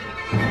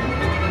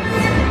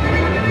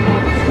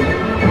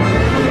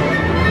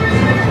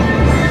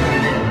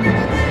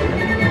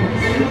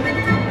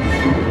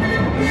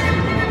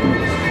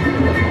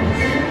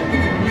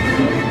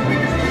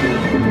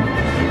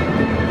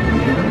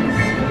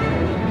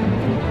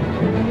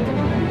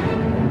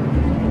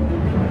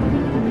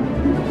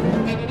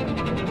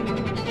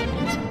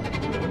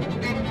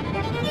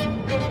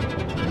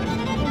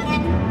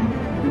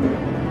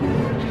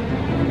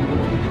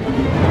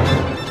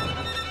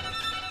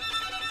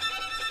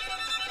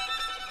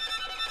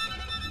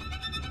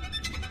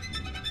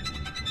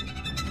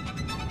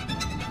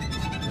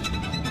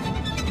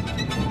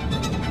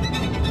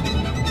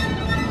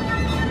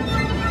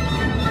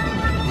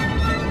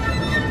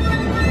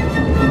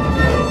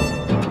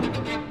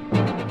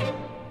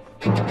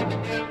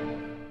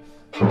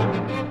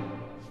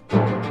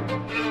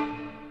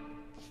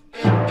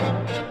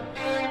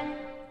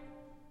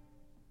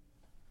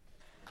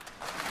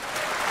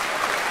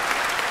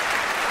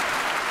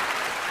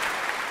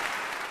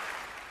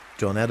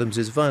 John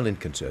Adams's violin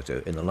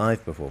concerto in a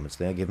live performance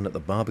there given at the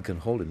Barbican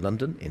Hall in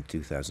London in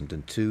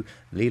 2002.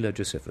 Lila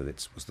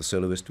Josefovitz was the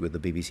soloist with the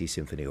BBC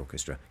Symphony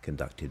Orchestra,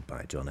 conducted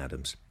by John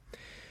Adams.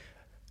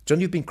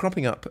 John, you've been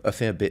cropping up a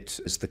fair bit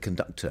as the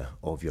conductor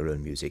of your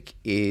own music.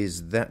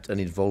 Is that an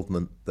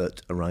involvement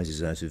that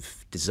arises out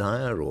of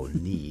desire or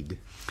need?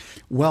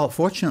 Well,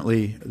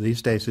 fortunately,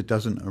 these days it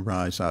doesn't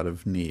arise out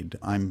of need.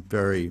 I'm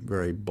very,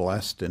 very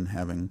blessed in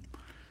having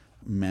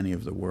many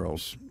of the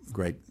world's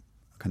great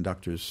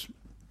conductors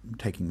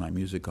taking my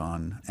music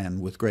on,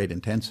 and with great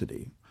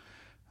intensity.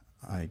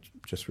 I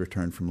just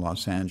returned from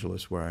Los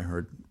Angeles, where I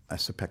heard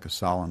Esa-Pekka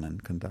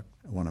Salonen conduct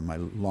one of my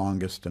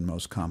longest and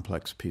most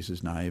complex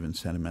pieces, naive and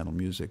sentimental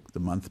music, the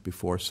month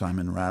before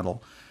Simon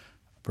Rattle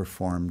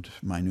performed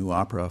my new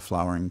opera,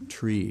 Flowering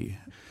Tree.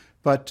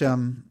 But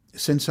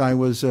since I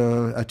was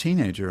a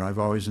teenager, I've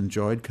always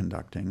enjoyed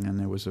conducting, and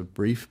there was a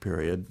brief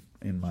period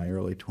in my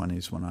early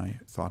 20s when I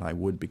thought I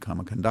would become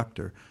a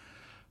conductor.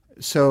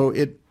 So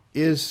it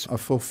is a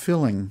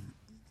fulfilling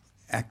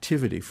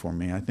activity for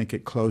me. I think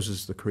it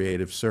closes the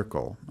creative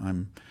circle. I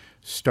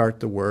start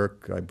the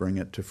work, I bring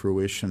it to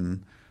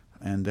fruition,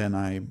 and then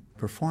I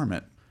perform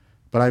it.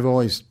 But I've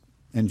always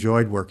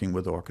enjoyed working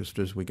with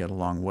orchestras. We get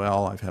along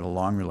well. I've had a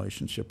long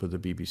relationship with the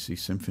BBC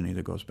Symphony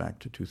that goes back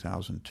to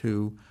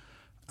 2002.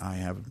 I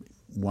have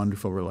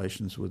wonderful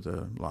relations with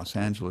the Los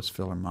Angeles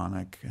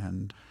Philharmonic,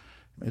 and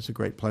it's a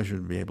great pleasure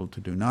to be able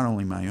to do not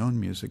only my own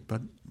music,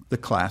 but the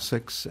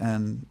classics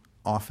and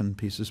often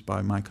pieces by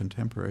my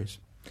contemporaries.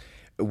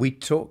 We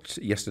talked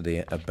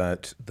yesterday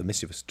about the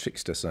mischievous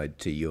trickster side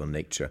to your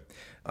nature.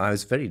 I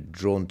was very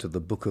drawn to the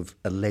book of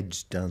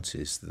alleged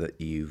dances that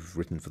you've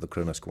written for the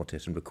Kronos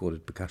Quartet and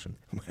recorded percussion.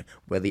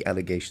 Were the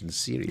allegations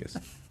serious?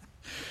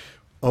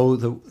 Oh,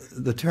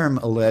 the term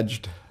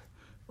alleged,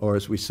 or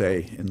as we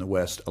say in the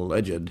West,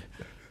 alleged,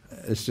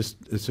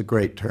 it's a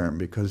great term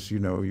because,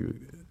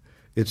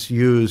 it's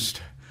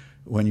used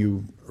when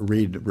you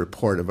read a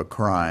report of a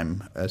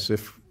crime as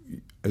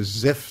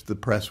if the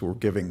press were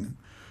giving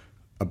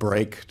a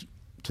break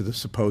to the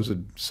supposed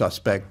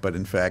suspect, but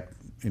in fact,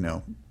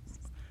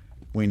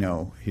 we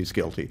know he's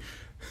guilty.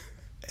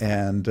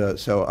 And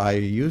so I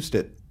used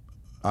it,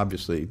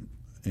 obviously,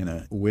 in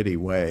a witty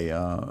way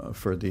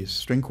for these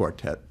string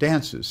quartet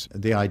dances,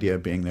 the idea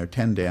being there are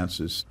 10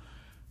 dances,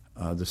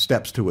 the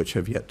steps to which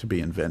have yet to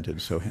be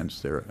invented, so hence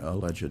they're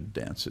alleged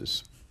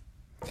dances.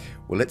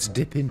 Well, let's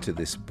dip into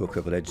this book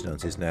of alleged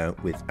dances now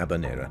with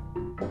Habanera.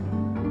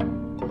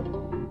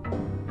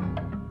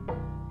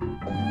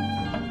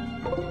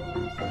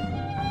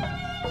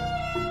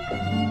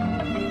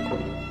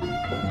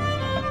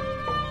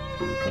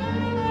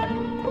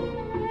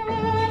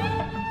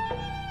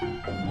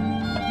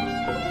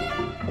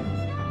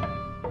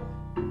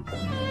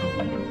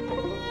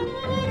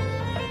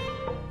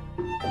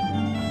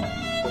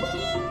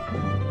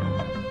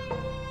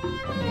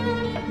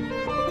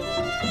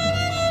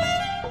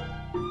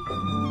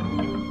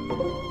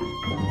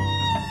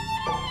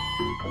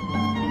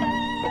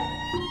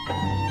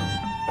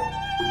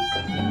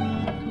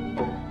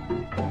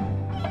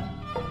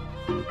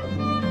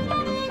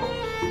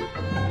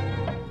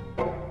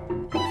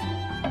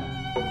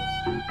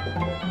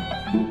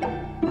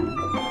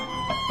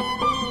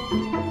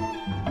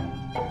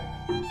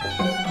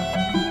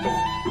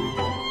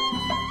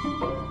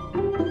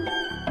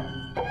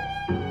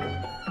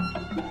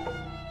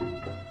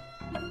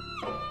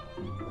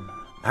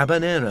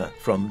 Habanera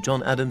from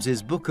John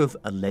Adams's Book of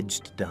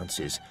Alleged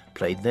Dances,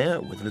 played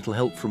there with a little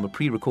help from a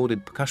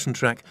pre-recorded percussion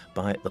track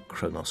by the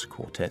Kronos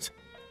Quartet.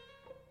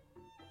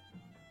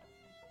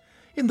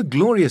 In the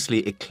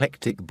gloriously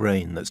eclectic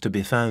brain that's to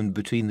be found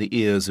between the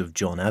ears of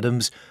John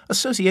Adams,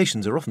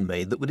 associations are often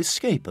made that would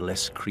escape a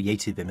less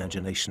creative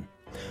imagination.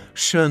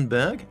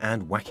 Schoenberg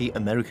and wacky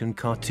American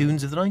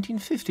cartoons of the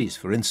 1950s,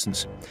 for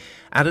instance.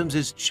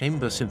 Adams's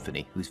Chamber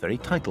Symphony, whose very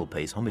title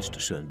pays homage to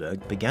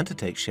Schoenberg, began to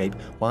take shape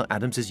while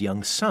Adams's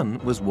young son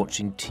was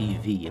watching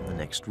TV in the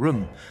next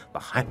room. The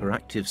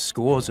hyperactive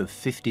scores of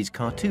 50s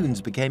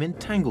cartoons became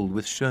entangled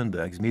with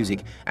Schoenberg's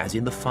music, as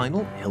in the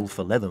final Hell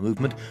for Leather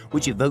movement,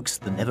 which evokes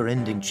the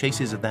never-ending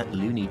chases of that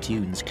Looney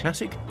Tunes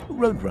classic,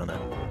 Roadrunner.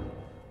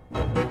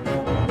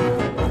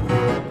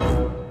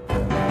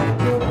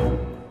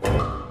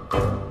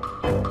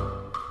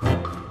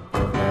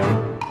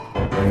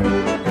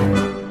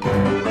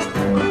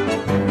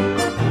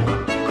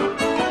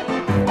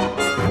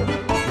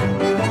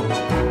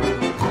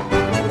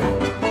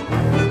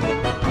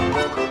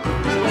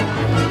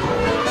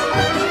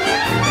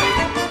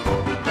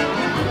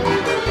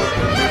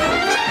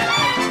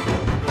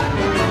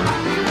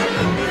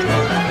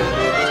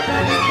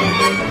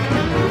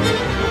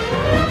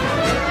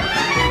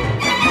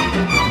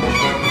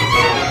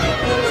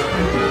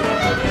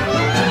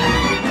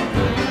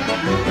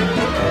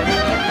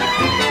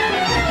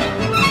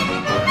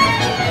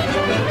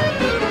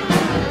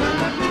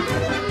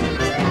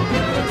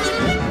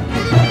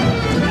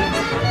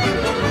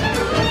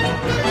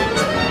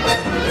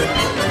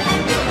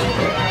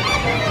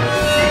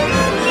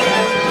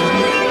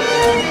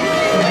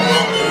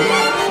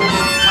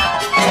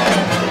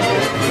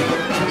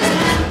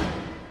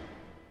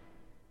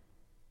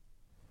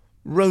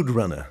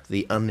 Roadrunner,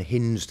 the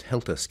unhinged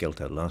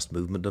helter-skelter last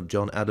movement of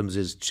John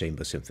Adams's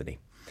Chamber Symphony.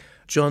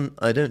 John,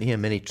 I don't hear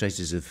many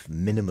traces of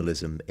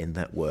minimalism in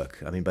that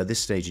work. I mean, by this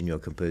stage in your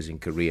composing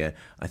career,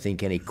 I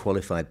think any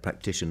qualified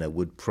practitioner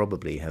would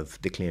probably have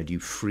declared you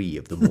free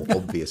of the more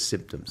obvious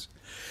symptoms.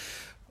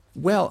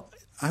 Well,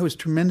 I was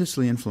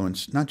tremendously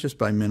influenced, not just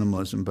by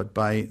minimalism, but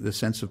by the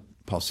sense of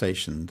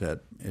pulsation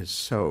that is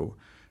so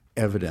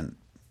evident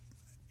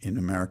in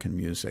American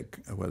music,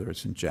 whether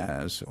it's in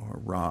jazz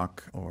or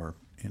rock or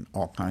in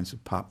all kinds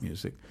of pop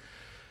music.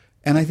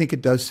 And I think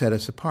it does set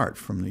us apart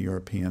from the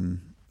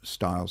European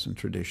styles and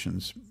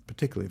traditions,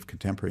 particularly of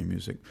contemporary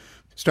music.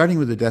 Starting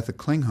with The Death of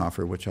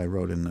Klinghoffer, which I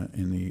wrote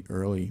in the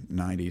early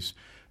 90s,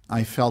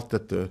 I felt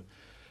that the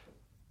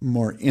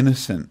more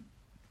innocent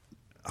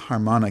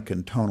harmonic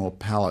and tonal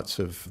palettes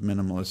of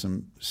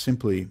minimalism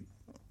simply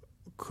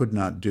could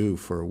not do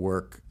for a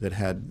work that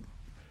had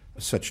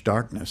such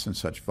darkness and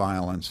such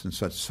violence and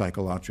such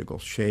psychological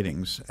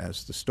shadings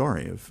as the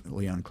story of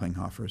Leon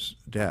Klinghoffer's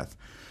death.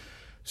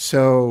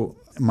 So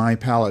my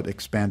palette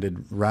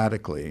expanded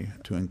radically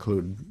to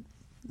include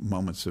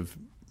moments of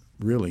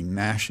really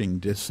gnashing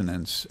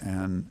dissonance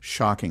and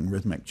shocking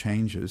rhythmic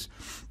changes.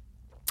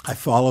 I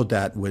followed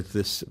that with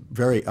this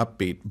very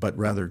upbeat but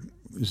rather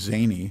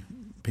zany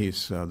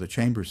piece, the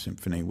Chamber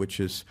Symphony, which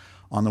is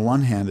on the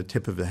one hand a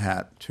tip of the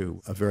hat to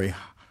a very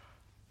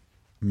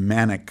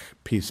manic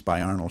piece by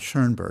Arnold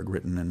Schoenberg,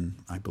 written in,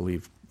 I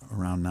believe,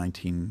 around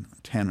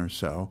 1910 or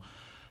so,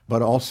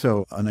 but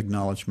also an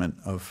acknowledgement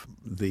of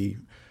the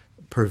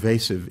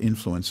pervasive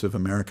influence of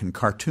American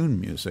cartoon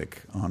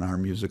music on our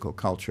musical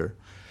culture.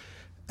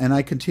 And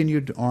I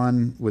continued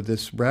on with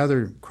this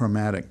rather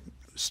chromatic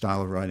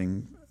style of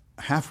writing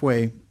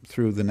halfway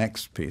through the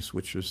next piece,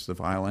 which was the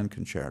Violin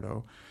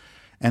Concerto.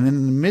 And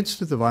in the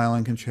midst of the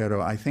Violin Concerto,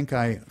 I think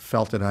I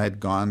felt that I had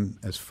gone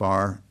as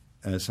far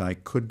as I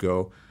could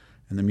go,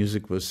 and the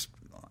music was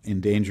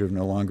in danger of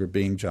no longer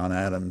being John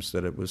Adams,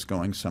 that it was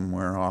going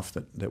somewhere off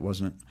that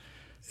wasn't,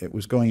 it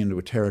was going into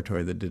a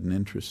territory that didn't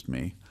interest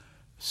me.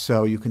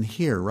 So you can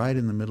hear right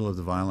in the middle of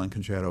the Violin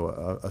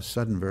Concerto a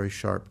sudden, very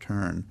sharp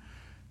turn,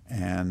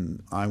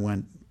 and I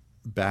went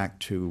back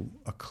to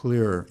a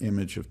clearer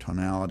image of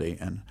tonality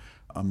and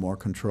a more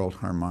controlled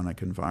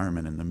harmonic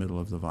environment in the middle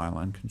of the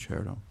Violin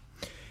Concerto.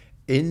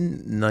 In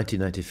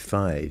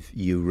 1995,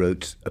 you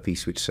wrote a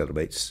piece which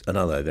celebrates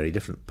another very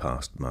different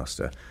past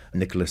master,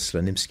 Nicholas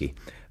Slonimsky.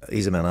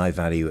 He's a man I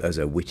value as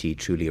a witty,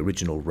 truly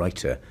original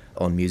writer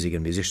on music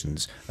and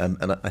musicians, and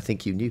I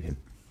think you knew him.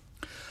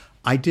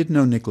 I did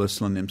know Nicholas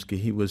Slonimsky.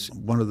 He was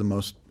one of the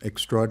most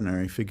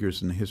extraordinary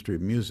figures in the history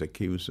of music.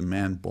 He was a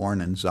man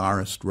born in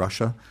Tsarist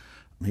Russia.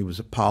 He was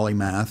a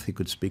polymath. He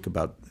could speak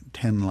about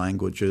 10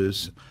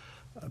 languages,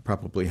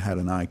 probably had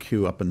an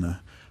IQ up in the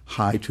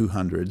high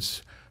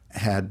 200s,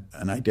 had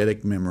an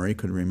eidetic memory,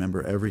 could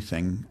remember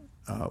everything,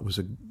 was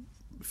a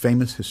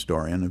famous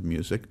historian of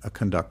music, a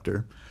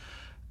conductor.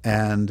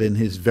 And in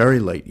his very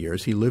late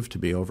years, he lived to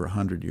be over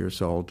 100 years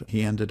old.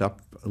 He ended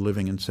up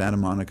living in Santa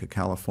Monica,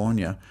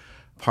 California,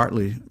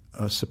 partly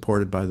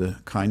supported by the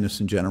kindness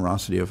and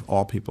generosity of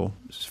all people,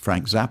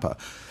 Frank Zappa.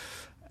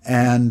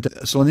 And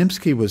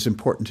Slonimsky was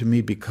important to me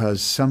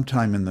because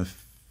sometime in the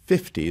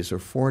 50s or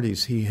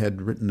 40s, he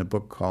had written a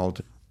book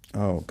called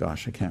Oh,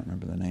 gosh, I can't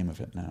remember the name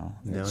of it now.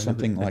 No, It's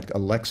something like a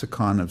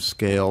lexicon of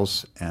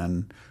scales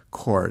and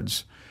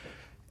chords.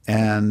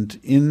 And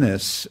in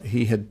this,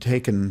 he had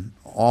taken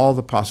all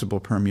the possible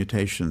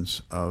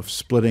permutations of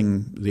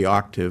splitting the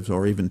octaves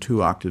or even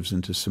two octaves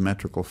into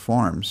symmetrical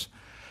forms.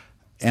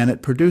 And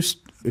it produced,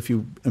 if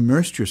you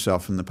immersed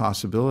yourself in the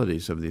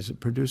possibilities of these, it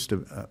produced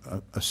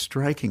a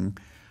striking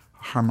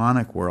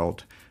harmonic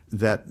world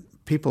that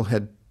people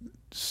had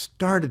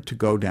started to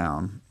go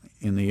down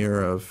in the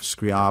era of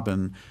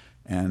Scriabin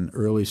and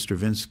early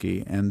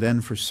Stravinsky, and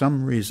then for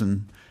some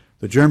reason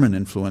the German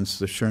influence,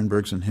 the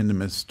Schoenbergs and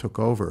Hindemiths, took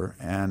over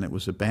and it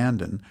was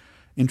abandoned.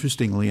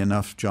 Interestingly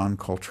enough, John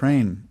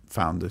Coltrane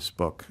found this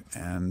book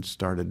and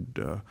started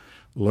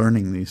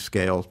learning these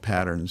scale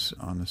patterns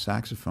on the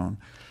saxophone.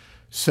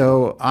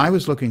 So I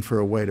was looking for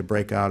a way to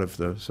break out of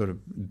the sort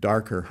of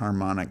darker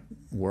harmonic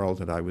world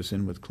that I was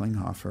in with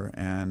Klinghoffer,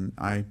 and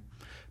I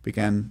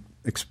began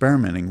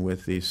experimenting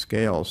with these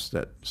scales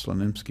that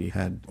Slonimsky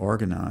had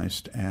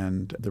organized,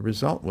 and the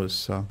result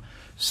was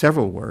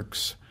several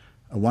works,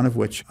 one of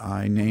which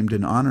I named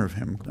in honor of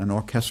him, an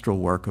orchestral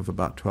work of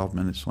about 12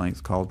 minutes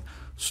length called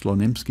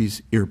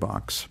Slonimsky's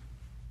Earbox.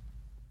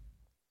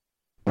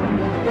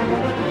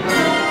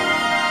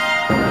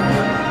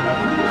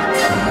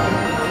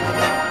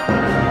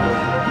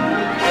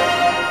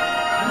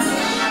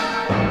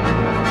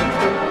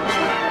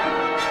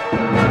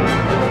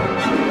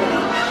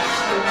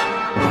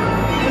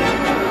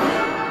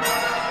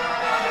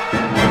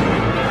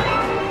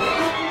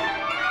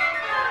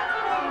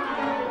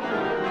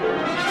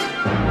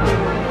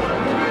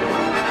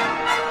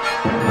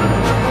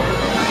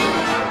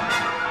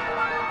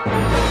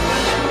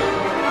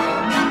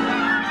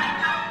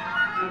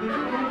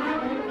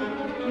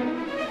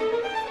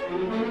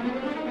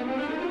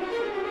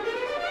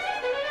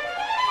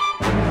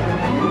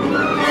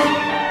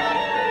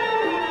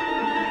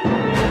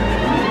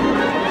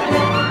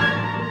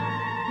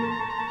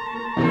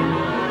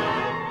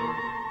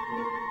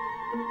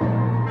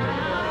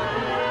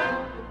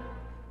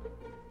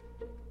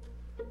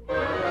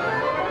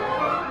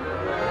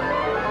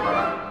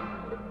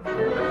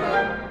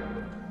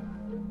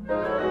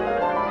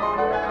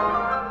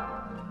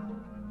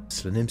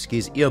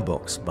 Slonimsky's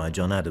Earbox by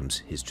John Adams,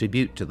 his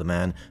tribute to the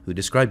man who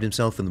described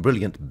himself in the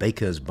brilliant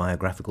Baker's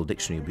Biographical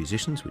Dictionary of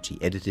Musicians, which he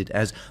edited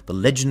as the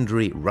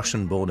legendary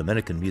Russian-born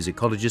American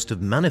musicologist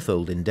of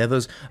manifold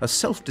endeavours, a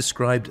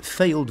self-described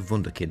failed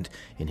wunderkind.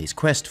 In his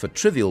quest for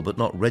trivial but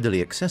not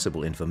readily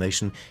accessible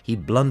information, he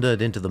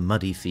blundered into the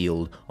muddy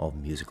field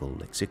of musical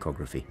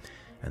lexicography.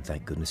 And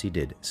thank goodness he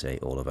did, say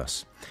all of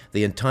us.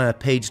 The entire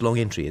page-long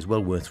entry is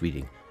well worth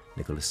reading.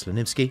 Nicholas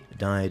Slonimsky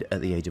died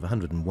at the age of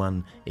 101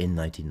 in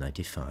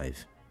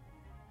 1995.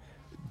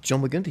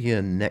 John, we're going to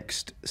hear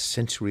next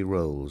Century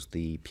Rolls,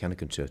 the piano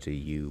concerto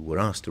you were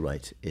asked to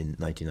write in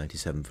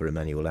 1997 for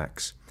Emanuel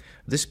Ax.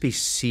 This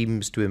piece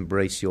seems to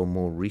embrace your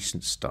more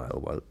recent style,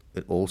 while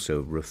it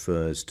also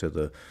refers to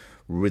the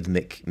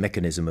rhythmic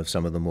mechanism of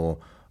some of the more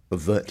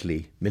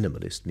overtly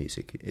minimalist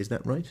music. Is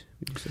that right,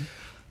 would you say?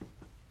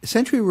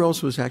 Century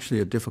Rolls was actually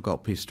a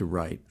difficult piece to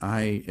write.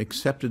 I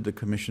accepted the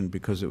commission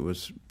because it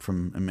was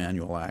from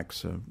Emanuel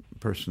Ax, a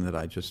person that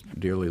I just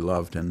dearly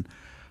loved and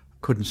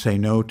couldn't say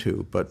no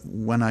to. But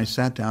when I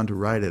sat down to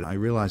write it, I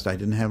realized I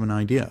didn't have an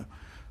idea.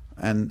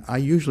 And I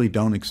usually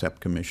don't accept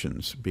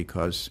commissions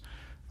because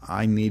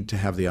I need to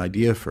have the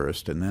idea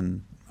first and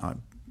then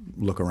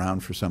look around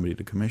for somebody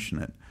to commission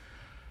it.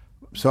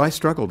 So I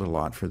struggled a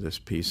lot for this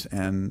piece,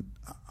 and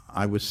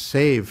I was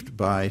saved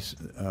by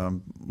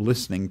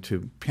listening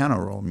to piano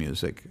roll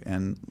music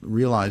and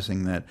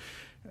realizing that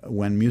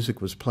when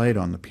music was played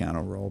on the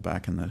piano roll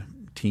back in the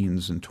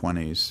teens and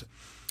 20s,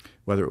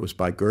 whether it was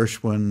by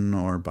Gershwin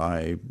or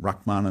by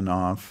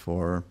Rachmaninoff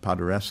or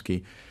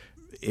Paderewski,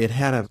 it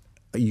had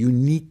a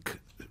unique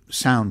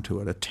sound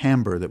to it, a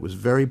timbre that was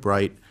very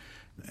bright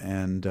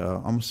and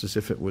almost as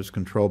if it was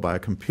controlled by a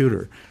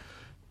computer.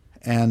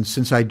 And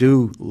since I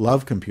do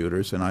love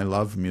computers and I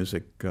love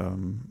music,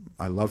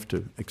 I love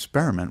to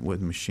experiment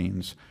with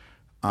machines,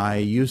 I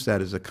use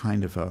that as a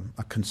kind of a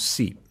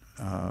conceit.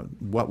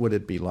 What would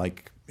it be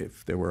like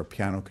if there were a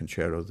piano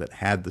concerto that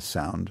had the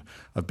sound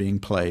of being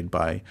played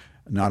by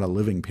not a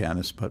living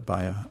pianist but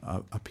by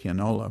a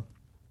pianola?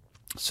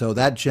 So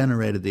that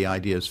generated the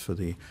ideas for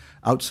the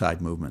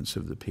outside movements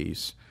of the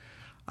piece.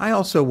 I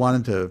also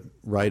wanted to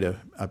write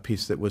a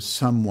piece that was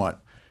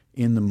somewhat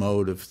in the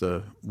mode of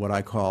what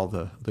I call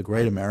the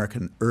great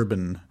American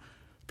urban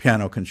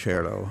piano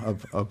concerto,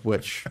 of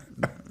which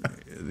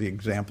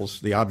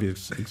the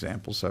obvious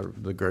examples are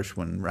the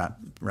Gershwin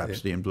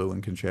Rhapsody in Blue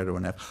and Concerto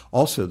in F.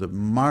 Also the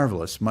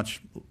marvelous,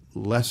 much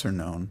lesser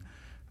known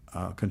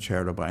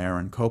concerto by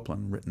Aaron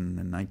Copland, written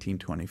in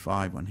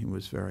 1925 when he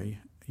was very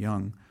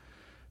young.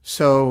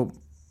 So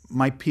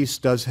my piece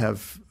does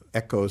have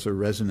echoes or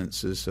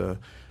resonances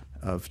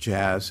of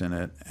jazz in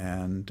it,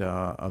 and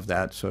of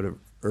that sort of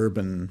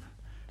urban,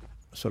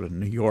 sort of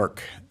New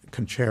York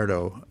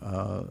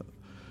concerto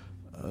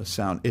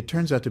sound. It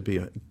turns out to be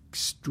a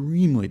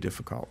extremely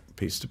difficult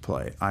piece to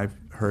play. I've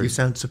heard. You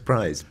sound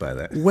surprised by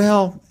that.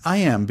 Well, I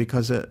am,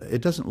 because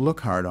it doesn't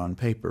look hard on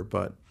paper,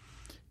 but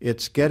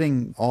it's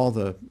getting all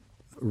the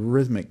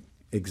rhythmic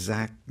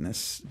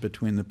exactness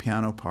between the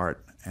piano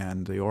part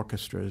and the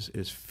orchestra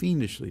is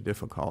fiendishly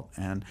difficult.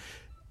 And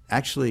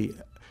actually,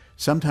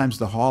 sometimes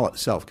the hall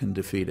itself can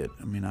defeat it.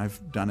 I mean,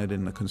 I've done it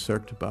in the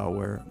Concertgebouw,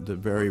 where the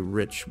very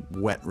rich,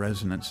 wet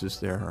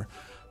resonances there are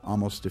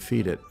almost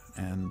defeat it.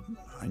 And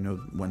I know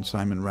when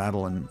Simon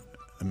Rattle and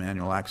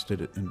Emanuel Ax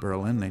did it in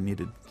Berlin, they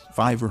needed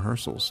 5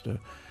 rehearsals to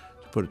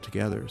put it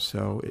together.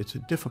 So it's a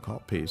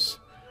difficult piece.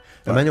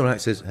 Emanuel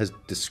Ax has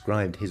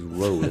described his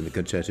role in the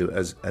concerto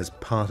as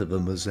part of a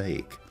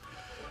mosaic.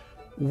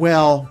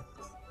 Well,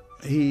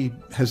 he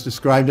has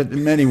described it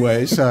in many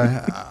ways.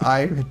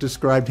 I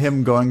described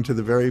him going to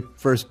the very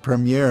first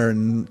premiere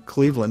in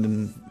Cleveland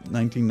in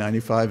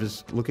 1995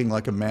 as looking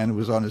like a man who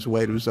was on his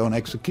way to his own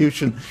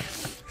execution.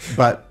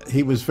 But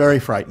he was very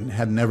frightened,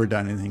 had never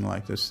done anything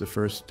like this the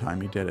first time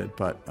he did it.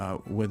 But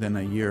within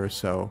a year or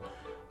so,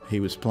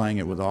 he was playing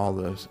it with all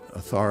the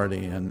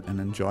authority and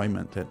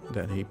enjoyment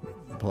that he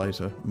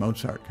plays a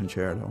Mozart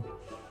concerto.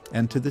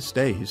 And to this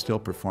day, he still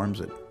performs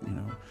it,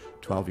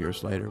 12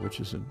 years later, which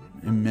is an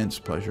immense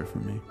pleasure for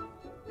me.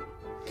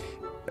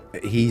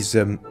 He's,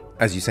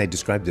 as you say,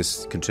 described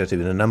this concerto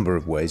in a number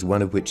of ways,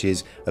 one of which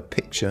is a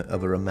picture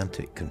of a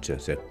romantic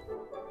concerto.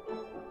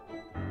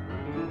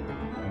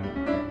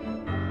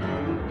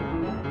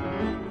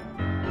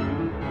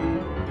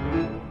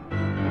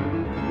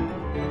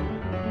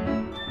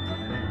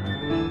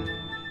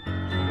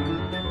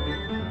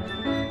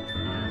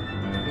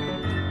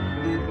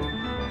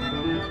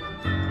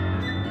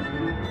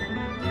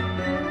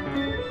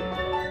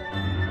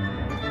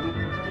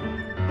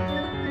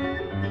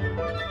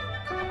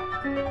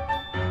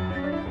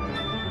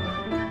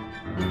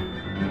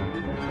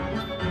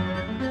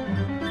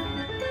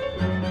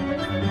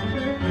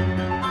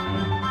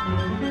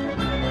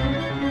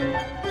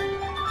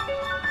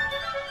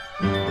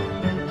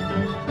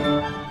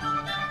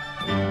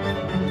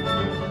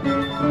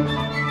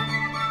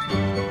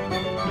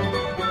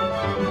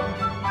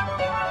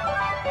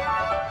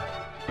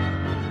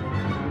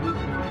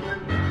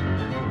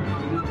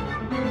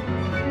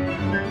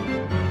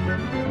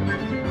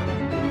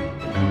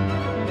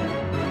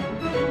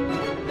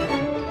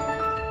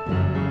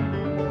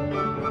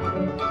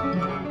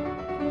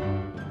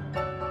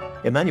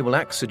 Emanuel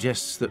Ax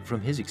suggests that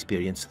from his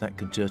experience that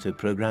concerto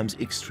programs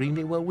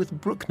extremely well with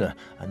Bruckner,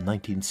 a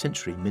 19th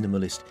century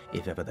minimalist,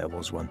 if ever there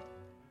was one.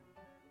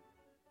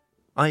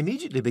 I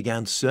immediately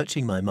began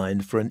searching my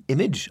mind for an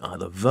image,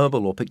 either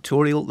verbal or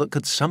pictorial, that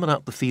could summon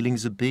up the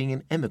feelings of being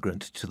an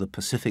emigrant to the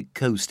Pacific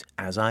coast,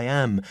 as I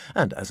am,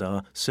 and as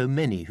are so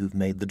many who've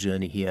made the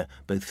journey here,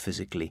 both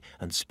physically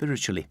and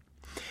spiritually.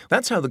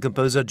 That's how the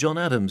composer John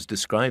Adams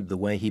described the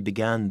way he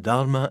began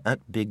Dharma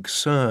at Big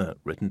Sur,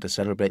 written to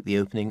celebrate the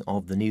opening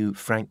of the new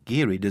Frank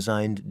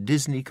Gehry-designed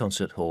Disney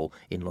Concert Hall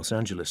in Los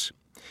Angeles.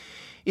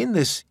 In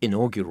this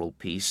inaugural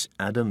piece,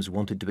 Adams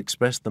wanted to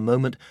express the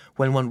moment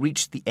when one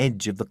reached the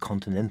edge of the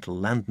continental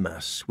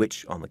landmass,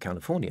 which on the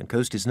Californian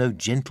coast is no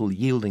gentle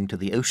yielding to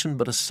the ocean,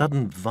 but a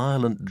sudden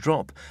violent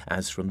drop,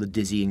 as from the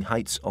dizzying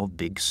heights of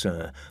Big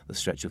Sur, the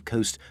stretch of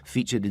coast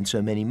featured in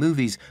so many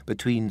movies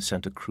between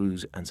Santa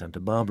Cruz and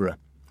Santa Barbara.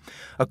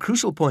 A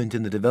crucial point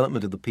in the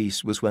development of the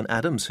piece was when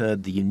Adams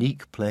heard the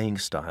unique playing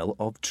style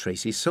of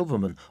Tracy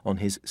Silverman on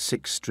his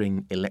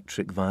 6-string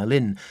electric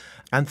violin,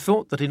 and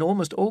thought that in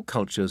almost all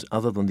cultures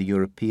other than the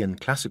European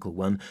classical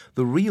one,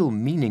 the real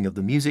meaning of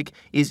the music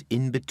is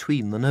in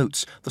between the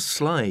notes, the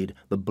slide,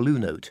 the blue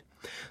note.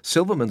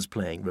 Silverman's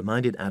playing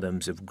reminded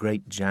Adams of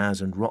great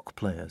jazz and rock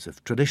players,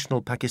 of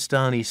traditional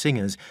Pakistani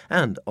singers,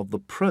 and of the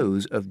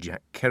prose of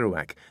Jack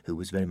Kerouac, who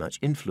was very much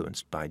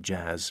influenced by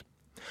jazz.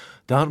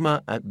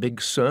 Dharma at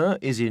Big Sur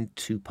is in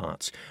 2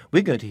 parts.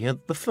 We're going to hear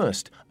the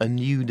first, A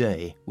New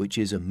Day, which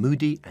is a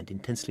moody and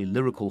intensely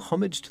lyrical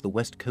homage to the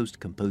West Coast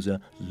composer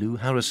Lou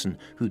Harrison,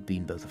 who'd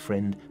been both a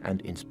friend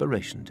and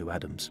inspiration to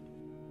Adams.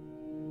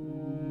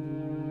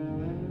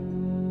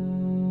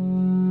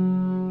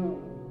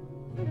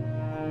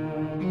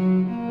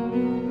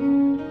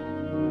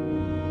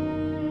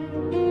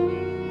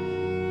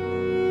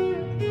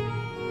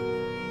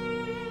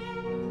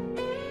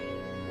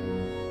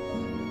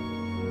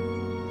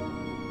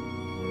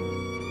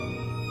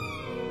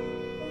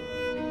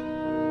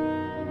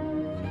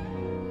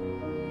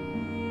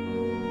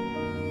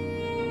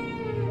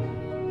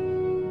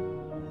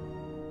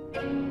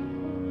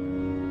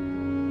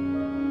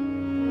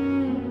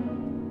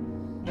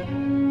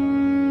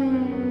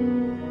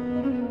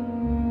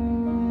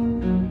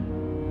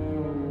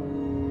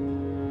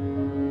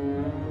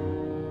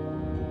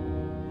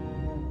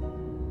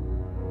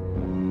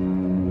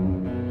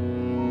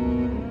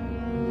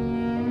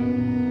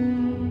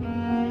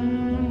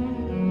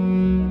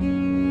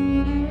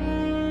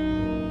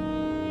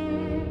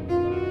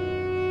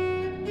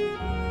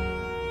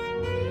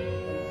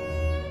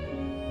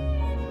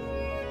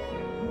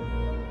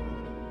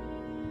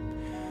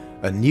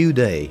 A New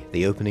Day,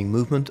 the opening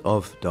movement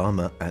of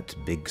Dharma at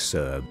Big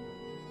Sur.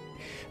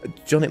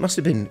 John, it must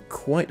have been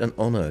quite an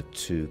honour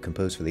to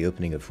compose for the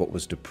opening of what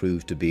was to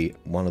prove to be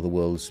one of the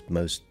world's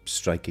most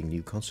striking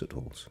new concert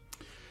halls.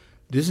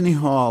 Disney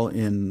Hall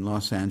in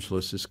Los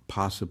Angeles is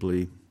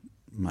possibly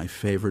my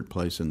favorite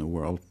place in the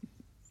world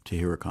to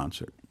hear a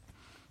concert.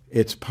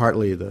 It's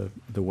partly the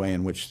way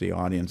in which the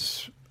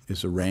audience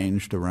is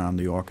arranged around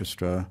the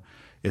orchestra.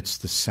 It's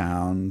the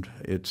sound.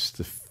 It's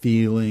the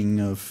feeling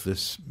of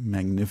this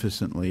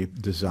magnificently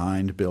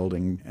designed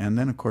building. And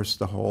then, of course,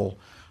 the whole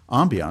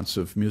ambiance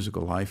of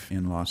musical life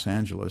in Los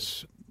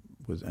Angeles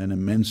with an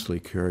immensely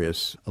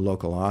curious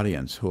local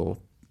audience who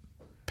will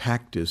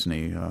pack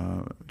Disney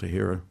to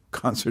hear a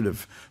concert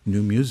of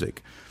new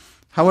music.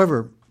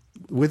 However,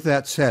 with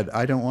that said,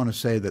 I don't want to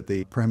say that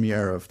the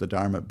premiere of the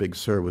Dharma at Big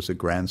Sur was a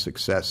grand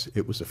success.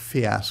 It was a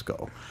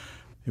fiasco.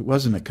 It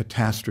wasn't a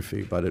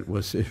catastrophe, but it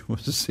was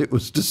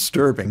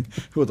disturbing,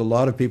 with a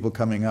lot of people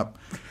coming up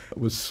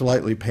with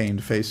slightly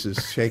pained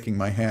faces, shaking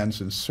my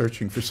hands and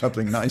searching for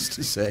something nice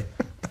to say.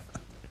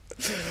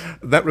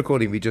 That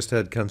recording we just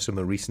heard comes from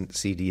a recent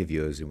CD of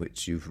yours in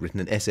which you've written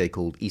an essay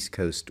called East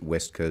Coast,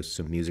 West Coast,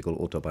 Some Musical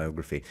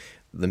Autobiography.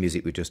 The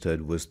music we just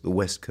heard was the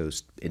West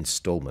Coast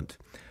installment.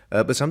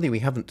 But something we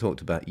haven't talked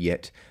about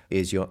yet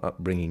is your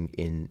upbringing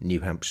in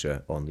New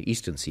Hampshire on the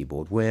eastern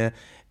seaboard, where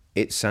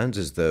it sounds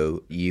as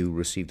though you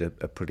received a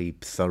pretty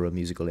thorough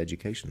musical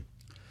education.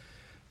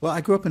 Well,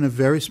 I grew up in a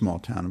very small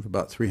town of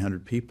about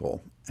 300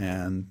 people,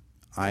 and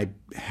I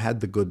had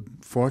the good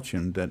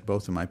fortune that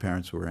both of my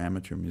parents were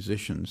amateur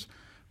musicians.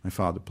 My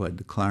father played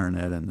the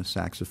clarinet and the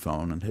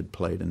saxophone and had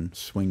played in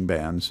swing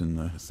bands in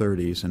the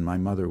 30s, and my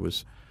mother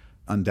was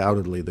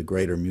undoubtedly the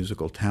greater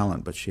musical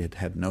talent, but she had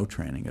had no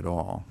training at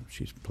all.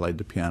 She played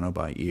the piano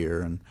by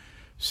ear and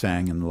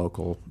sang in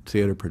local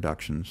theater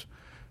productions.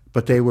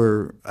 But they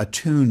were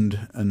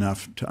attuned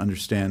enough to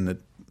understand that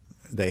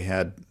they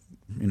had,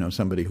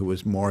 somebody who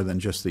was more than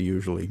just the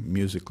usually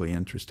musically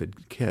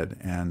interested kid.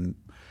 And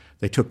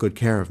they took good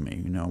care of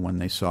me. When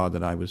they saw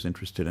that I was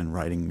interested in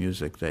writing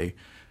music, they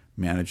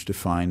managed to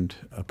find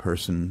a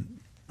person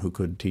who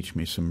could teach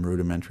me some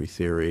rudimentary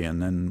theory. And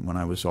then when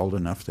I was old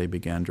enough, they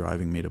began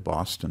driving me to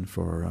Boston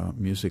for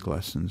music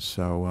lessons.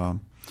 So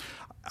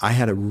I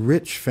had a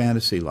rich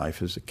fantasy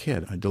life as a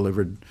kid. I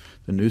delivered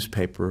the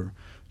newspaper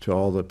to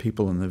all the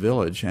people in the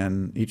village,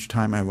 and each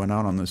time I went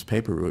out on this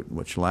paper route,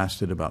 which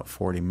lasted about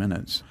 40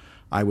 minutes,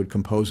 I would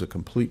compose a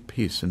complete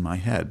piece in my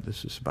head.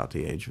 This is about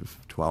the age of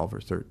 12 or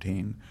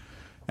 13.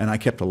 And I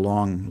kept a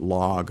long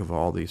log of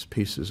all these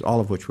pieces, all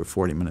of which were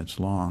 40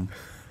 minutes long.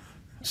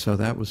 So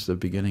that was the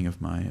beginning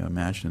of my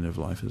imaginative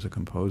life as a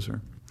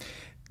composer.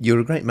 You're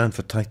a great man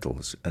for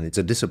titles, and it's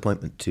a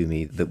disappointment to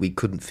me that we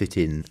couldn't fit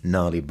in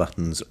Gnarly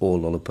Buttons or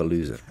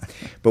Lollapalooza.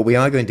 But we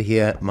are going to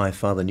hear My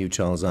Father Knew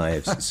Charles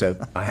Ives, so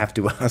I have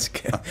to ask,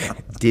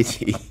 did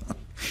he?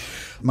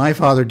 My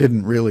father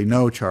didn't really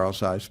know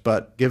Charles Ives,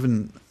 but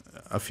given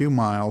a few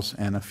miles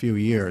and a few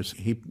years,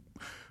 he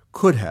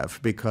could have,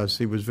 because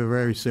he was a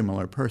very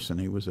similar person.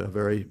 He was a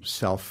very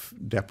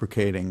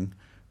self-deprecating,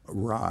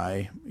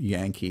 wry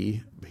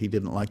Yankee. He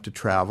didn't like to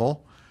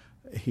travel.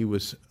 He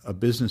was a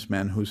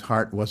businessman whose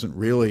heart wasn't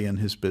really in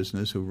his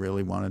business, who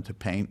really wanted to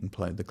paint and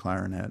play the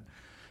clarinet.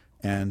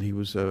 And he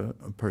was a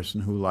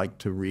person who liked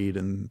to read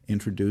and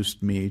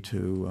introduced me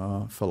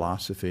to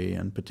philosophy,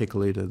 and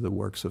particularly to the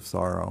works of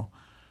Thoreau.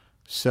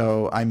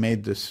 So I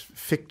made this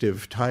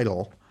fictive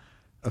title.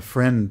 A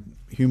friend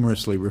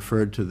humorously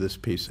referred to this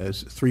piece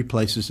as Three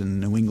Places in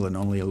New England,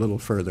 only a little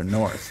further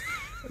north.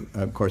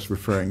 Of course,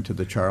 referring to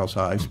the Charles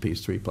Ives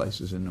piece, Three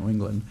Places in New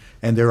England.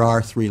 And there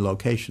are 3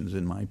 locations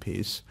in my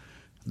piece.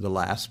 The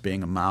last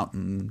being a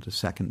mountain, the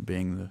second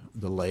being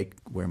the lake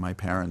where my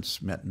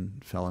parents met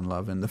and fell in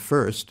love, and the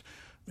first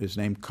is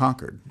named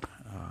Concord,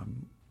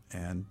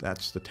 and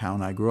that's the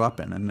town I grew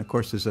up in. And of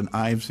course there's an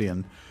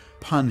Ivesian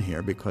pun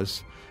here,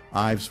 because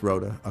Ives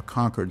wrote a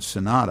Concord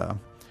sonata,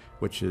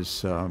 which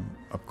is,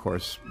 of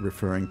course,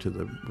 referring to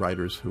the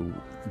writers who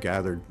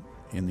gathered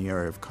in the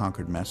area of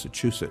Concord,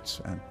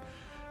 Massachusetts, and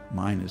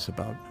mine is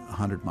about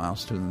 100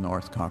 miles to the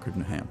north, Concord,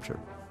 New Hampshire.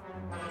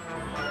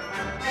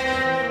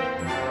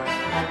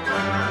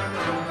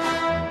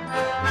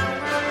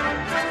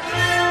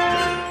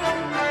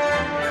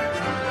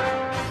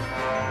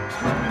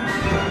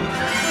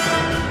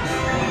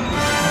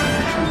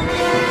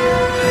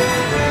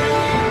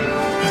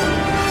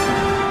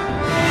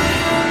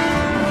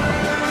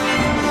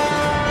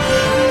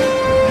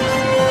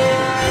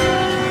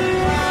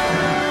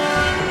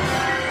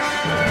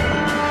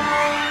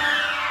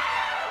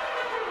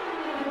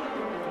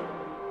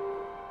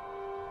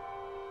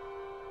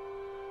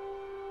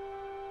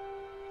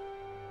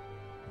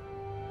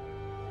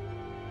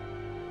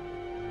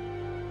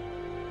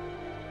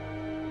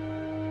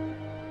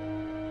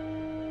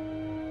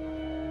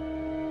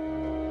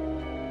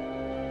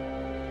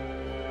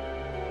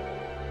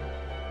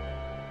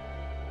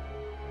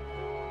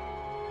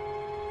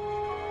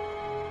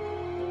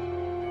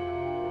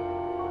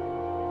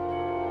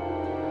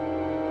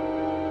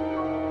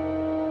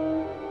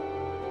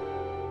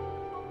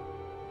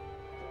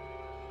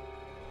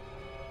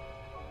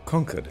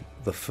 Conquered,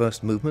 the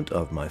first movement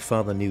of My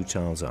Father Knew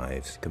Charles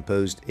Ives,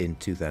 composed in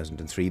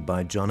 2003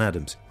 by John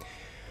Adams.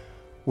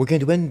 We're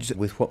going to end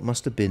with what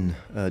must have been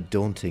a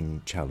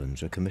daunting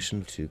challenge, a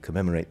commission to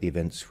commemorate the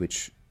events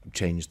which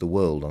changed the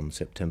world on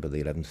September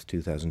the 11th,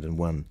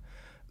 2001.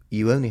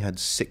 You only had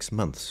 6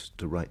 months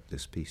to write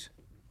this piece.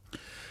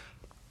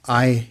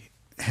 I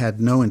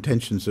had no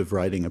intentions of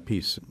writing a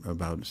piece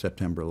about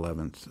September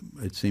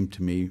 11th. It seemed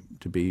to me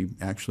to be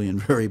actually in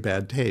very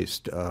bad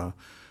taste.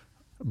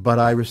 But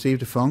I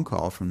received a phone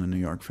call from the New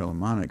York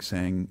Philharmonic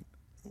saying,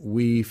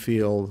 we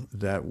feel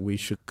that we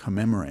should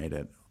commemorate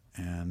it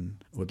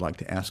and would like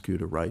to ask you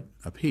to write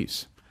a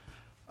piece.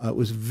 It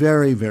was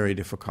very, very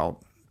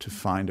difficult to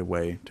find a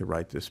way to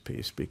write this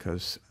piece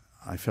because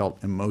I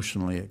felt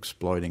emotionally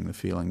exploiting the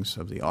feelings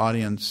of the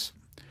audience.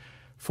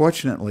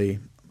 Fortunately,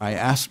 I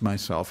asked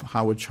myself,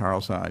 how would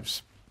Charles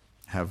Ives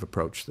have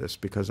approached this?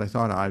 Because I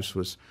thought Ives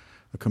was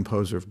a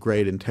composer of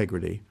great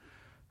integrity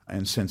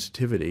and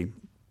sensitivity.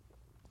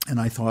 And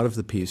I thought of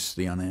the piece,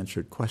 The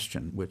Unanswered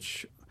Question,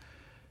 which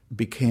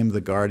became the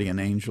guardian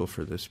angel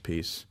for this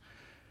piece.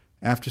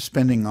 After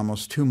spending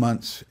almost 2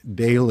 months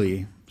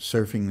daily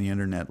surfing the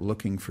internet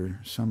looking for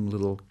some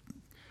little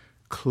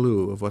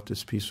clue of what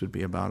this piece would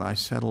be about, I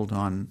settled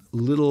on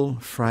little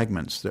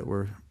fragments that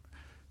were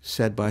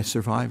said by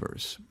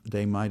survivors.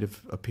 They might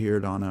have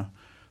appeared on a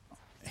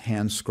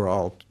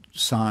hand-scrawled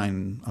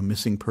sign, a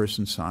missing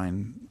person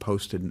sign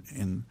posted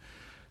in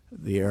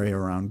the area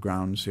around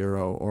Ground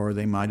Zero, or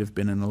they might have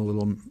been in a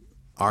little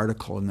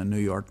article in the New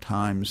York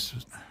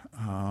Times.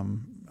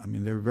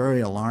 They're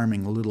very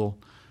alarming little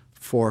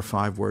 4 or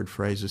 5 word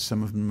phrases.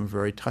 Some of them are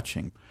very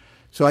touching.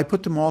 So I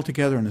put them all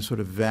together in a sort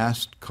of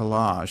vast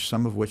collage,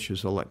 some of which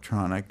is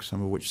electronic,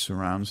 some of which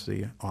surrounds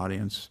the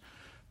audience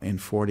in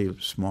 40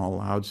 small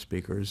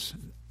loudspeakers,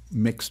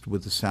 mixed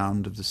with the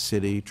sound of the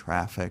city,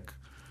 traffic.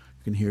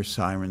 You can hear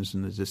sirens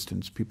in the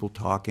distance, people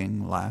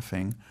talking,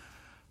 laughing.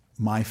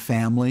 My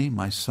family,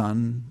 my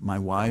son, my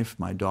wife,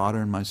 my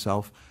daughter, and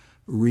myself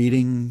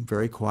reading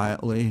very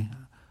quietly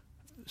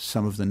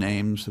some of the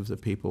names of the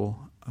people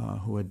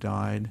who had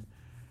died,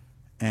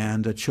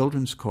 and a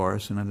children's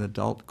chorus and an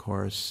adult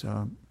chorus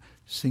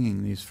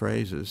singing these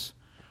phrases,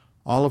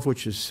 all of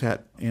which is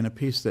set in a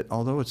piece that,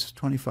 although it's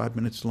 25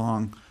 minutes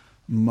long,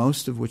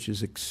 most of which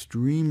is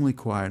extremely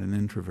quiet and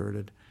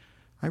introverted.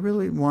 I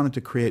really wanted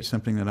to create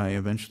something that I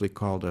eventually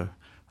called a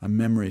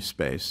memory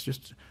space,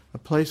 just a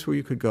place where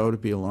you could go to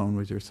be alone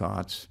with your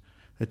thoughts,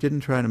 that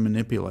didn't try to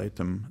manipulate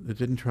them, that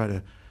didn't try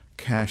to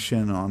cash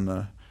in on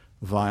the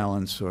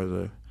violence or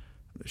the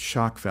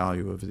shock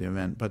value of the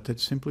event, but that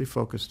simply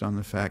focused on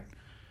the fact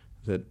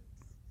that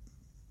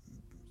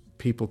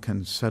people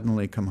can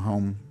suddenly come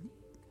home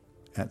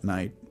at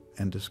night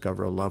and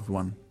discover a loved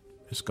one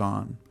is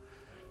gone.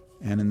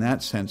 And in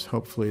that sense,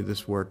 hopefully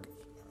this work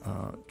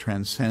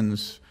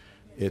transcends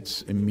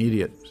its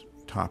immediate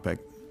topic,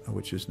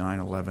 which is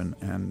 9/11,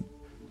 and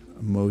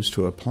moves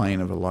to a plane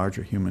of a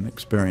larger human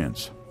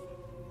experience.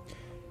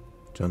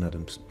 John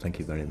Adams, thank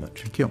you very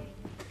much. Thank you.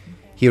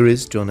 Here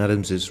is John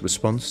Adams's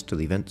response to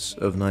the events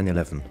of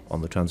 9/11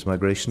 on the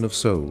Transmigration of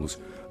Souls.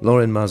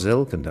 Lauren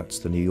Marzell conducts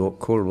the New York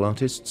Choral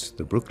Artists,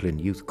 the Brooklyn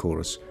Youth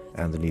Chorus,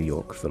 and the New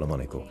York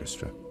Philharmonic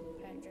Orchestra.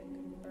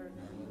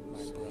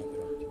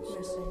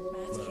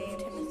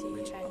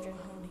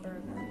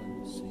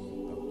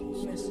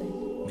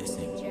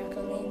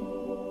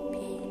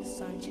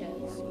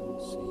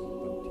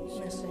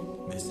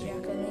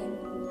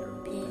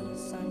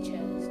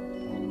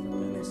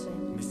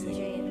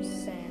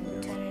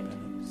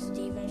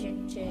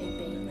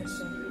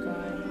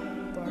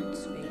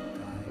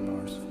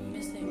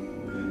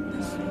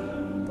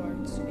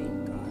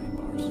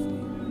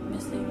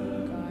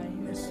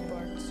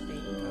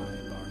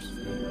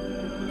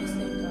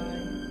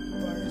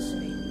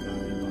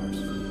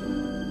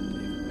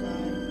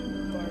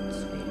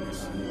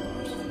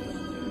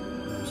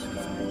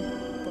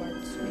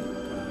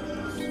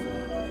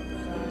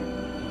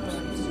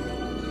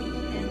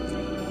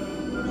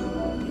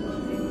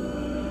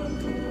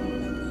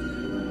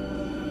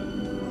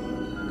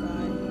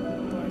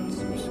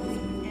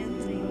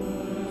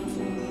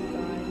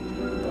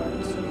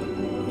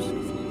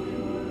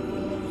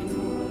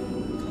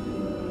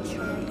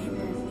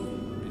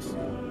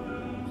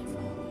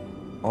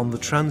 On the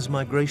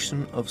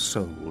Transmigration of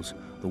Souls,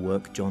 the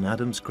work John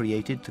Adams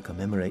created to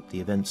commemorate the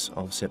events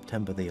of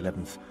September the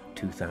 11th,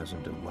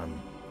 2001.